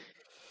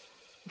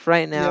for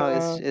right now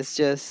Yeah. it's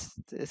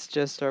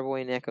just our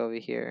boy Nick over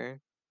here.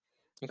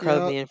 Yep.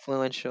 Incredibly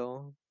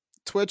influential.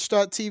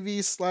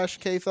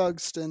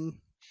 Twitch.tv/KThugston.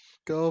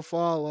 Go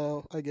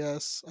follow, I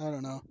guess. I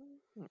don't know.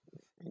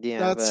 Yeah,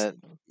 That's but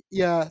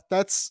yeah,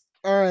 that's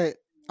all right.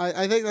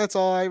 I think that's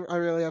all I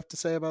really have to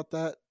say about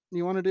that.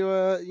 You want to do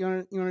a you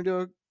want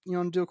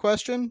to do a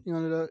question? You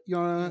want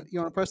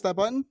to press that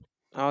button?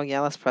 oh yeah,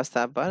 let's press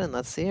that button.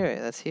 Let's hear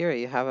it. Let's hear it.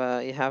 You have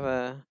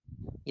a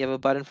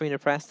button for me to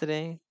press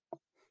today?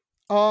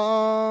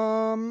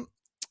 Um,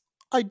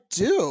 I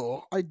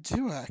do. I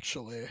do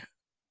actually.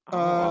 Oh,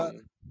 Uh,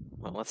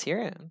 well, let's hear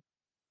it.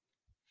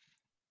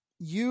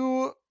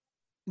 you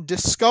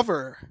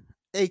discover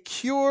a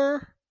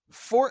cure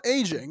for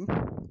aging,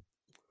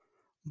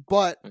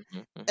 but Hmm,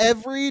 hmm.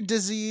 every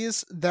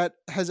disease that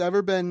has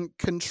ever been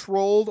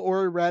controlled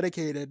or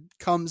eradicated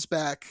comes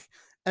back,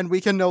 and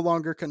we can no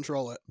longer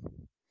control it.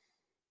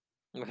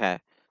 Okay.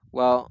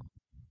 Well,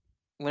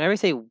 whenever you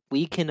say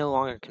we can no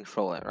longer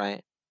control it,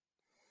 right?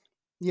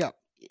 Yeah.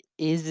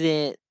 Is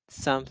it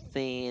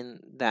something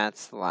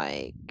that's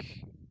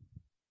like,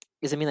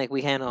 does it mean like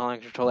we can no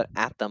longer control it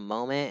at the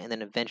moment, and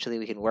then eventually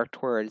we can work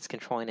towards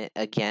controlling it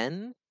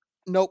again?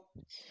 Nope.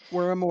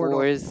 We're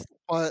Or immortal, is,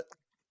 but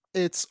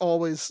it's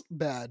always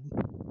bad.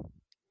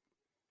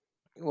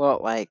 well,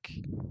 like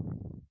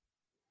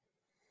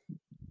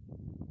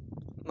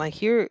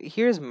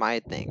here's my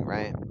thing,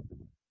 right?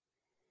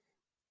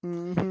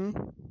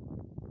 Mm-hmm.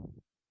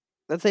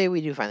 Let's say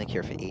we do find the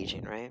cure for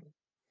aging, right?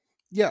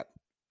 Yeah.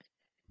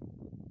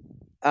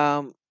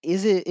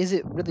 Is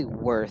it really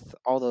worth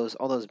all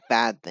those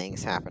bad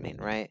things happening,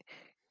 right?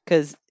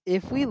 Because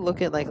if we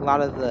look at like a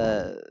lot of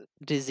the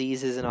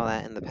diseases and all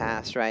that in the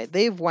past, right,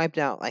 they've wiped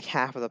out like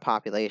half of the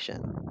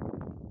population.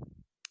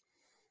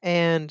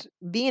 And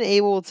being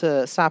able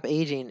to stop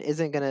aging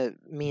isn't gonna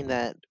mean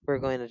that we're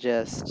going to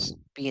just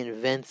be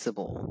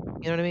invincible.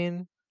 You know what I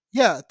mean?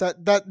 Yeah,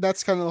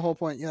 that's kind of the whole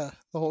point. Yeah,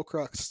 the whole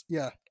crux.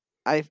 Yeah.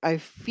 I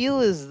feel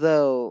as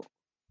though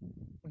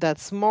that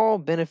small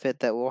benefit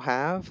that we'll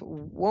have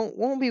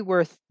won't be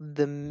worth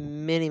the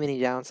many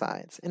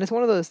downsides. And it's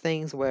one of those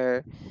things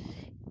where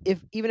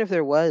if even if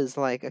there was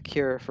like a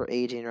cure for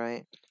aging,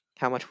 right?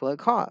 How much will it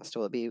cost?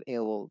 Will it be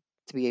able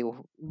to be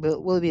able?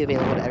 Will it be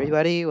available to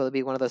everybody? Will it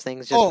be one of those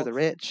things just for Oh, the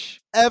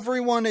rich?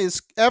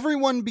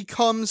 everyone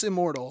becomes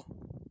immortal,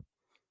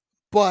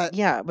 but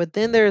Yeah, but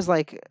then there's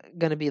like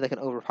going to be like an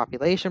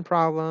overpopulation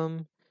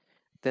problem.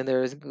 Then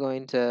there's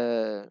going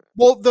to,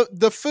 well,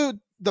 the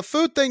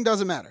food thing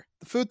doesn't matter.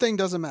 The food thing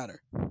doesn't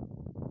matter.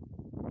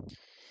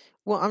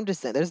 well, I'm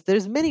just saying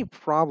there's many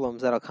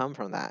problems that'll come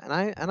from that,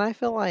 and I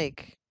feel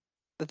like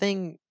the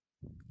thing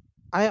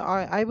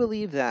I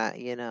believe that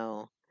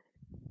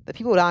the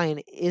people dying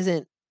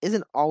isn't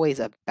always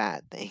a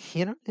bad thing.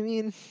 You know what I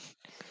mean?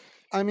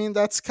 I mean,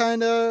 that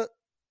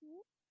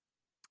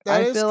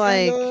I is feel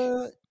kind like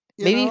of,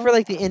 maybe for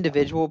like the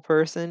individual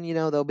person,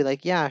 they'll be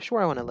like, yeah,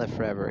 sure, I want to live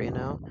forever.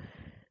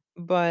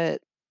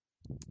 But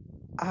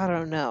I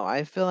don't know.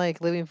 I feel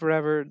like living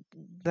forever,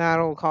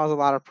 that'll cause a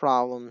lot of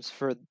problems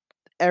for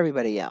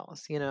everybody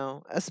else.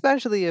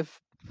 Especially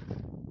if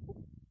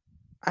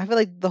I feel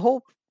like the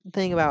whole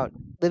thing about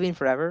living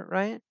forever,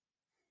 right?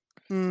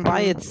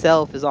 By hmm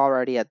itself is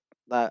already a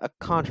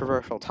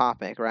controversial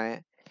topic,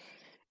 right?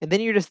 And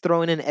then you're just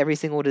throwing in every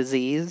single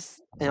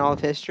disease in all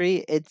of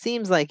history. It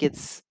seems like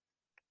it's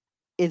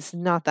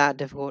not that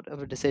difficult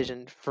of a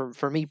decision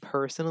for me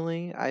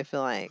personally. I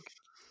feel like,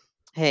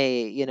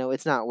 hey,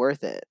 it's not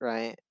worth it,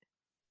 right?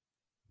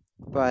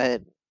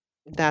 But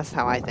that's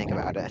how I think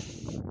about it.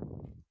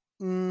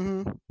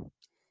 hmm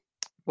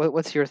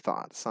What's your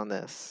thoughts on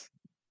this?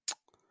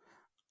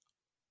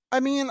 I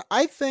mean,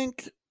 I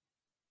think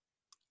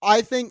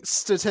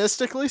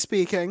statistically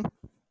speaking,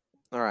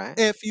 All right.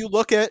 if you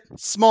look at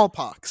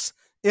smallpox,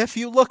 if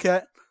you look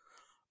at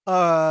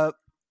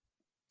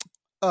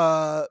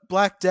uh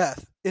Black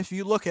Death, if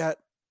you look at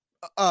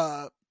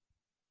uh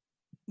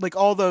like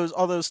all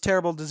those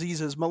terrible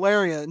diseases,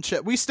 malaria and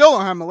shit, we still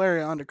don't have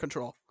malaria under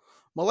control.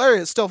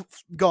 Malaria is still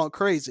going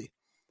crazy.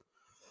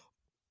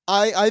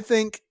 I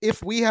think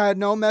if we had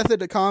no method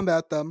to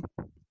combat them,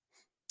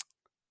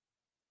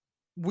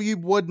 we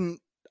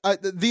wouldn't.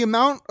 The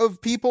amount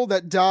of people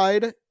that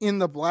died in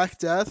the Black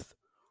Death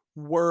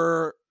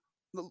were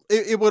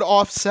it would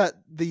offset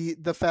the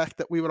fact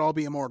that we would all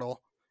be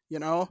immortal. You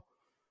know,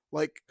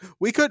 like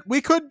we could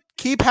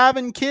keep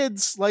having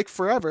kids like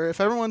forever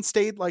if everyone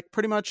stayed like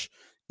pretty much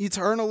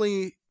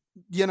eternally,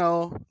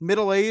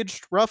 middle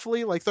aged,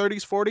 roughly like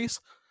 30s, 40s.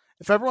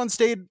 If everyone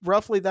stayed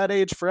roughly that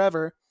age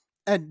forever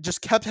and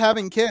just kept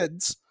having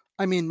kids,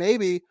 I mean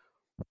maybe,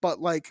 but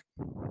like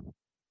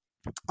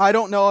I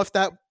don't know if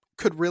that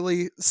could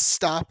really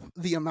stop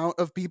the amount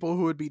of people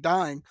who would be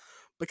dying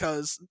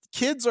because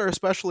kids are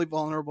especially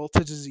vulnerable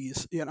to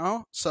disease.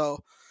 So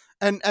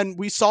and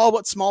we saw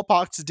what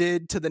smallpox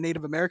did to the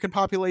Native American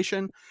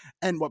population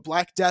and what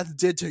Black Death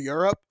did to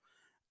Europe.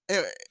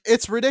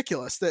 It's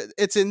ridiculous. That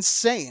it's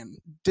insane.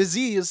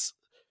 Disease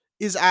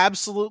is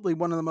absolutely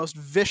one of the most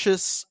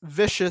vicious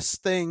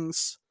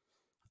things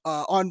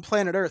on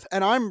planet Earth,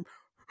 and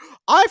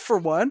I, for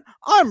one,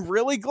 I'm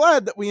really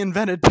glad that we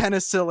invented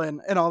penicillin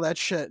and all that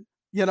shit.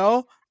 You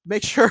know,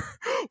 make sure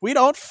we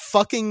don't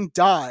fucking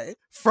die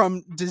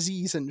from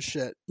disease and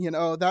shit.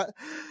 That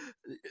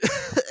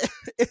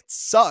it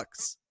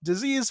sucks.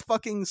 Disease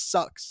fucking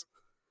sucks.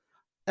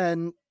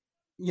 And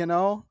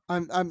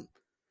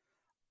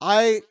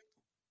I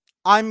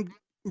I'm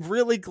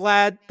really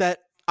glad that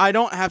I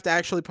don't have to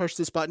actually push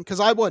this button because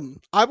I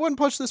wouldn't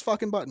push this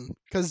fucking button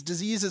because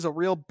disease is a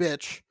real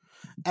bitch,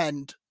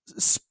 and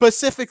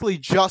specifically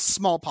just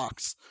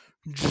smallpox.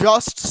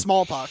 Just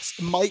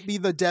smallpox might be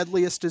the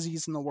deadliest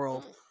disease in the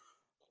world,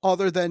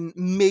 other than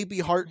maybe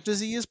heart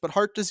disease, but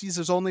heart disease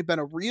has only been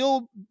a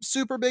real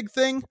super big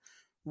thing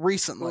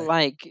recently.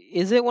 Like,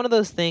 is it one of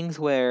those things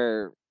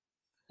where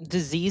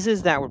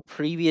diseases that were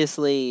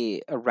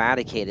previously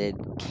eradicated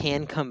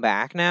can come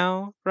back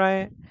now,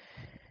 right?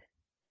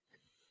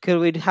 Could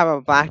we have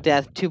a Black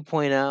Death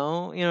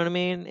 2.0? You know what I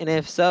mean? And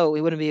if so,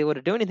 we wouldn't be able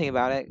to do anything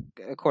about it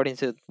according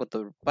to what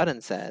the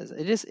button says.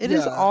 It just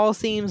Yeah. all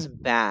seems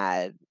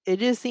bad. It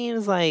just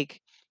seems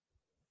like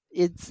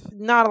it's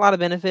not a lot of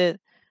benefit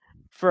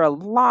for a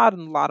lot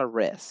of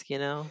risk, you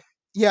know?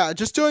 Yeah,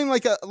 just doing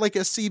like a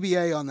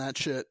CBA on that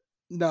shit.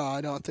 No, I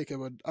don't think it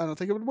would. I don't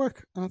think it would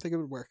work. I don't think it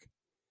would work.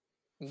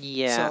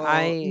 Yeah,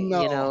 So you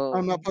no,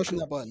 I'm know, not pushing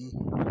that button.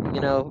 you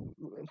know,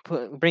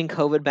 bring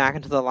COVID back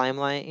into the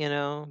limelight, you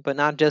know, but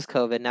not just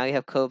COVID. Now you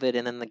have COVID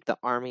and then like the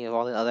army of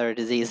all the other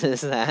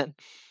diseases that.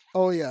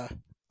 Oh yeah.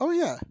 Oh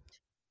yeah.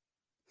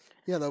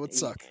 Yeah, that would Y-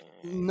 suck.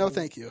 No,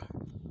 thank you.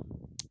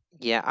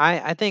 Yeah,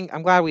 I think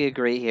I'm glad we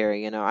agree here.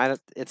 You know,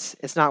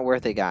 it's not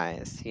worth it,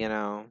 guys. You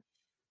know,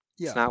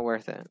 it's Yeah. not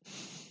worth it.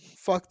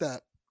 Fuck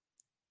that.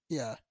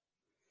 Yeah.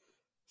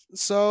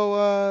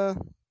 So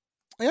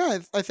yeah,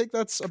 I think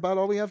that's about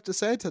all we have to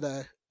say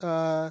today.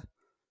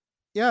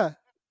 Yeah.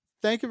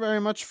 Thank you very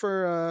much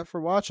for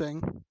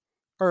watching.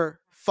 Or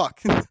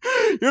fuck.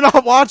 You're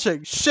not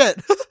watching.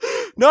 Shit.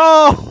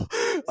 No.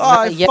 Oh,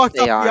 I Yes, fucked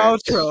they up the are.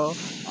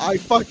 outro. I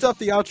fucked up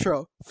the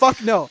outro.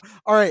 Fuck no.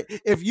 All right.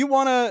 If you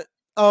want to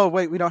Oh,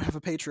 wait, we don't have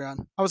a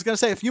Patreon. I was going to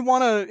say if you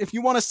want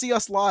to see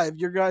us live,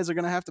 you guys are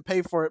going to have to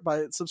pay for it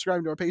by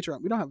subscribing to our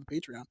Patreon. We don't have a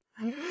Patreon.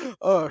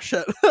 Oh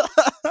shit.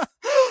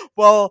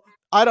 Well,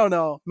 I don't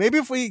know. Maybe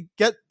if we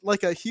get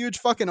like a huge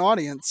fucking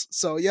audience.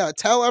 So yeah,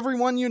 tell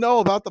everyone you know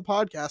about the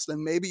podcast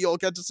and maybe you'll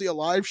get to see a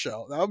live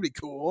show. That would be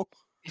cool.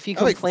 If you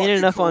That'd be complain fucking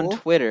enough on cool.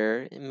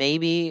 Twitter,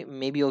 maybe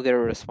you'll get a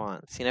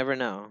response. You never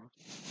know.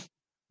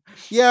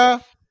 Yeah.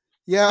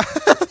 Yeah.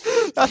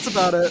 That's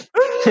about it.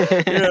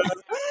 Yeah.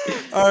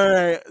 All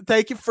right.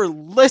 Thank you for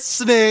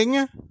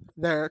listening.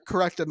 There,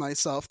 corrected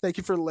myself. Thank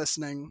you for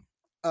listening.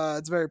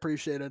 It's very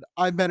appreciated.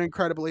 I've been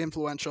incredibly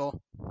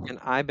influential. And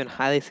I've been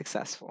highly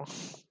successful.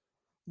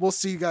 We'll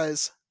see you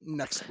guys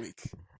next week.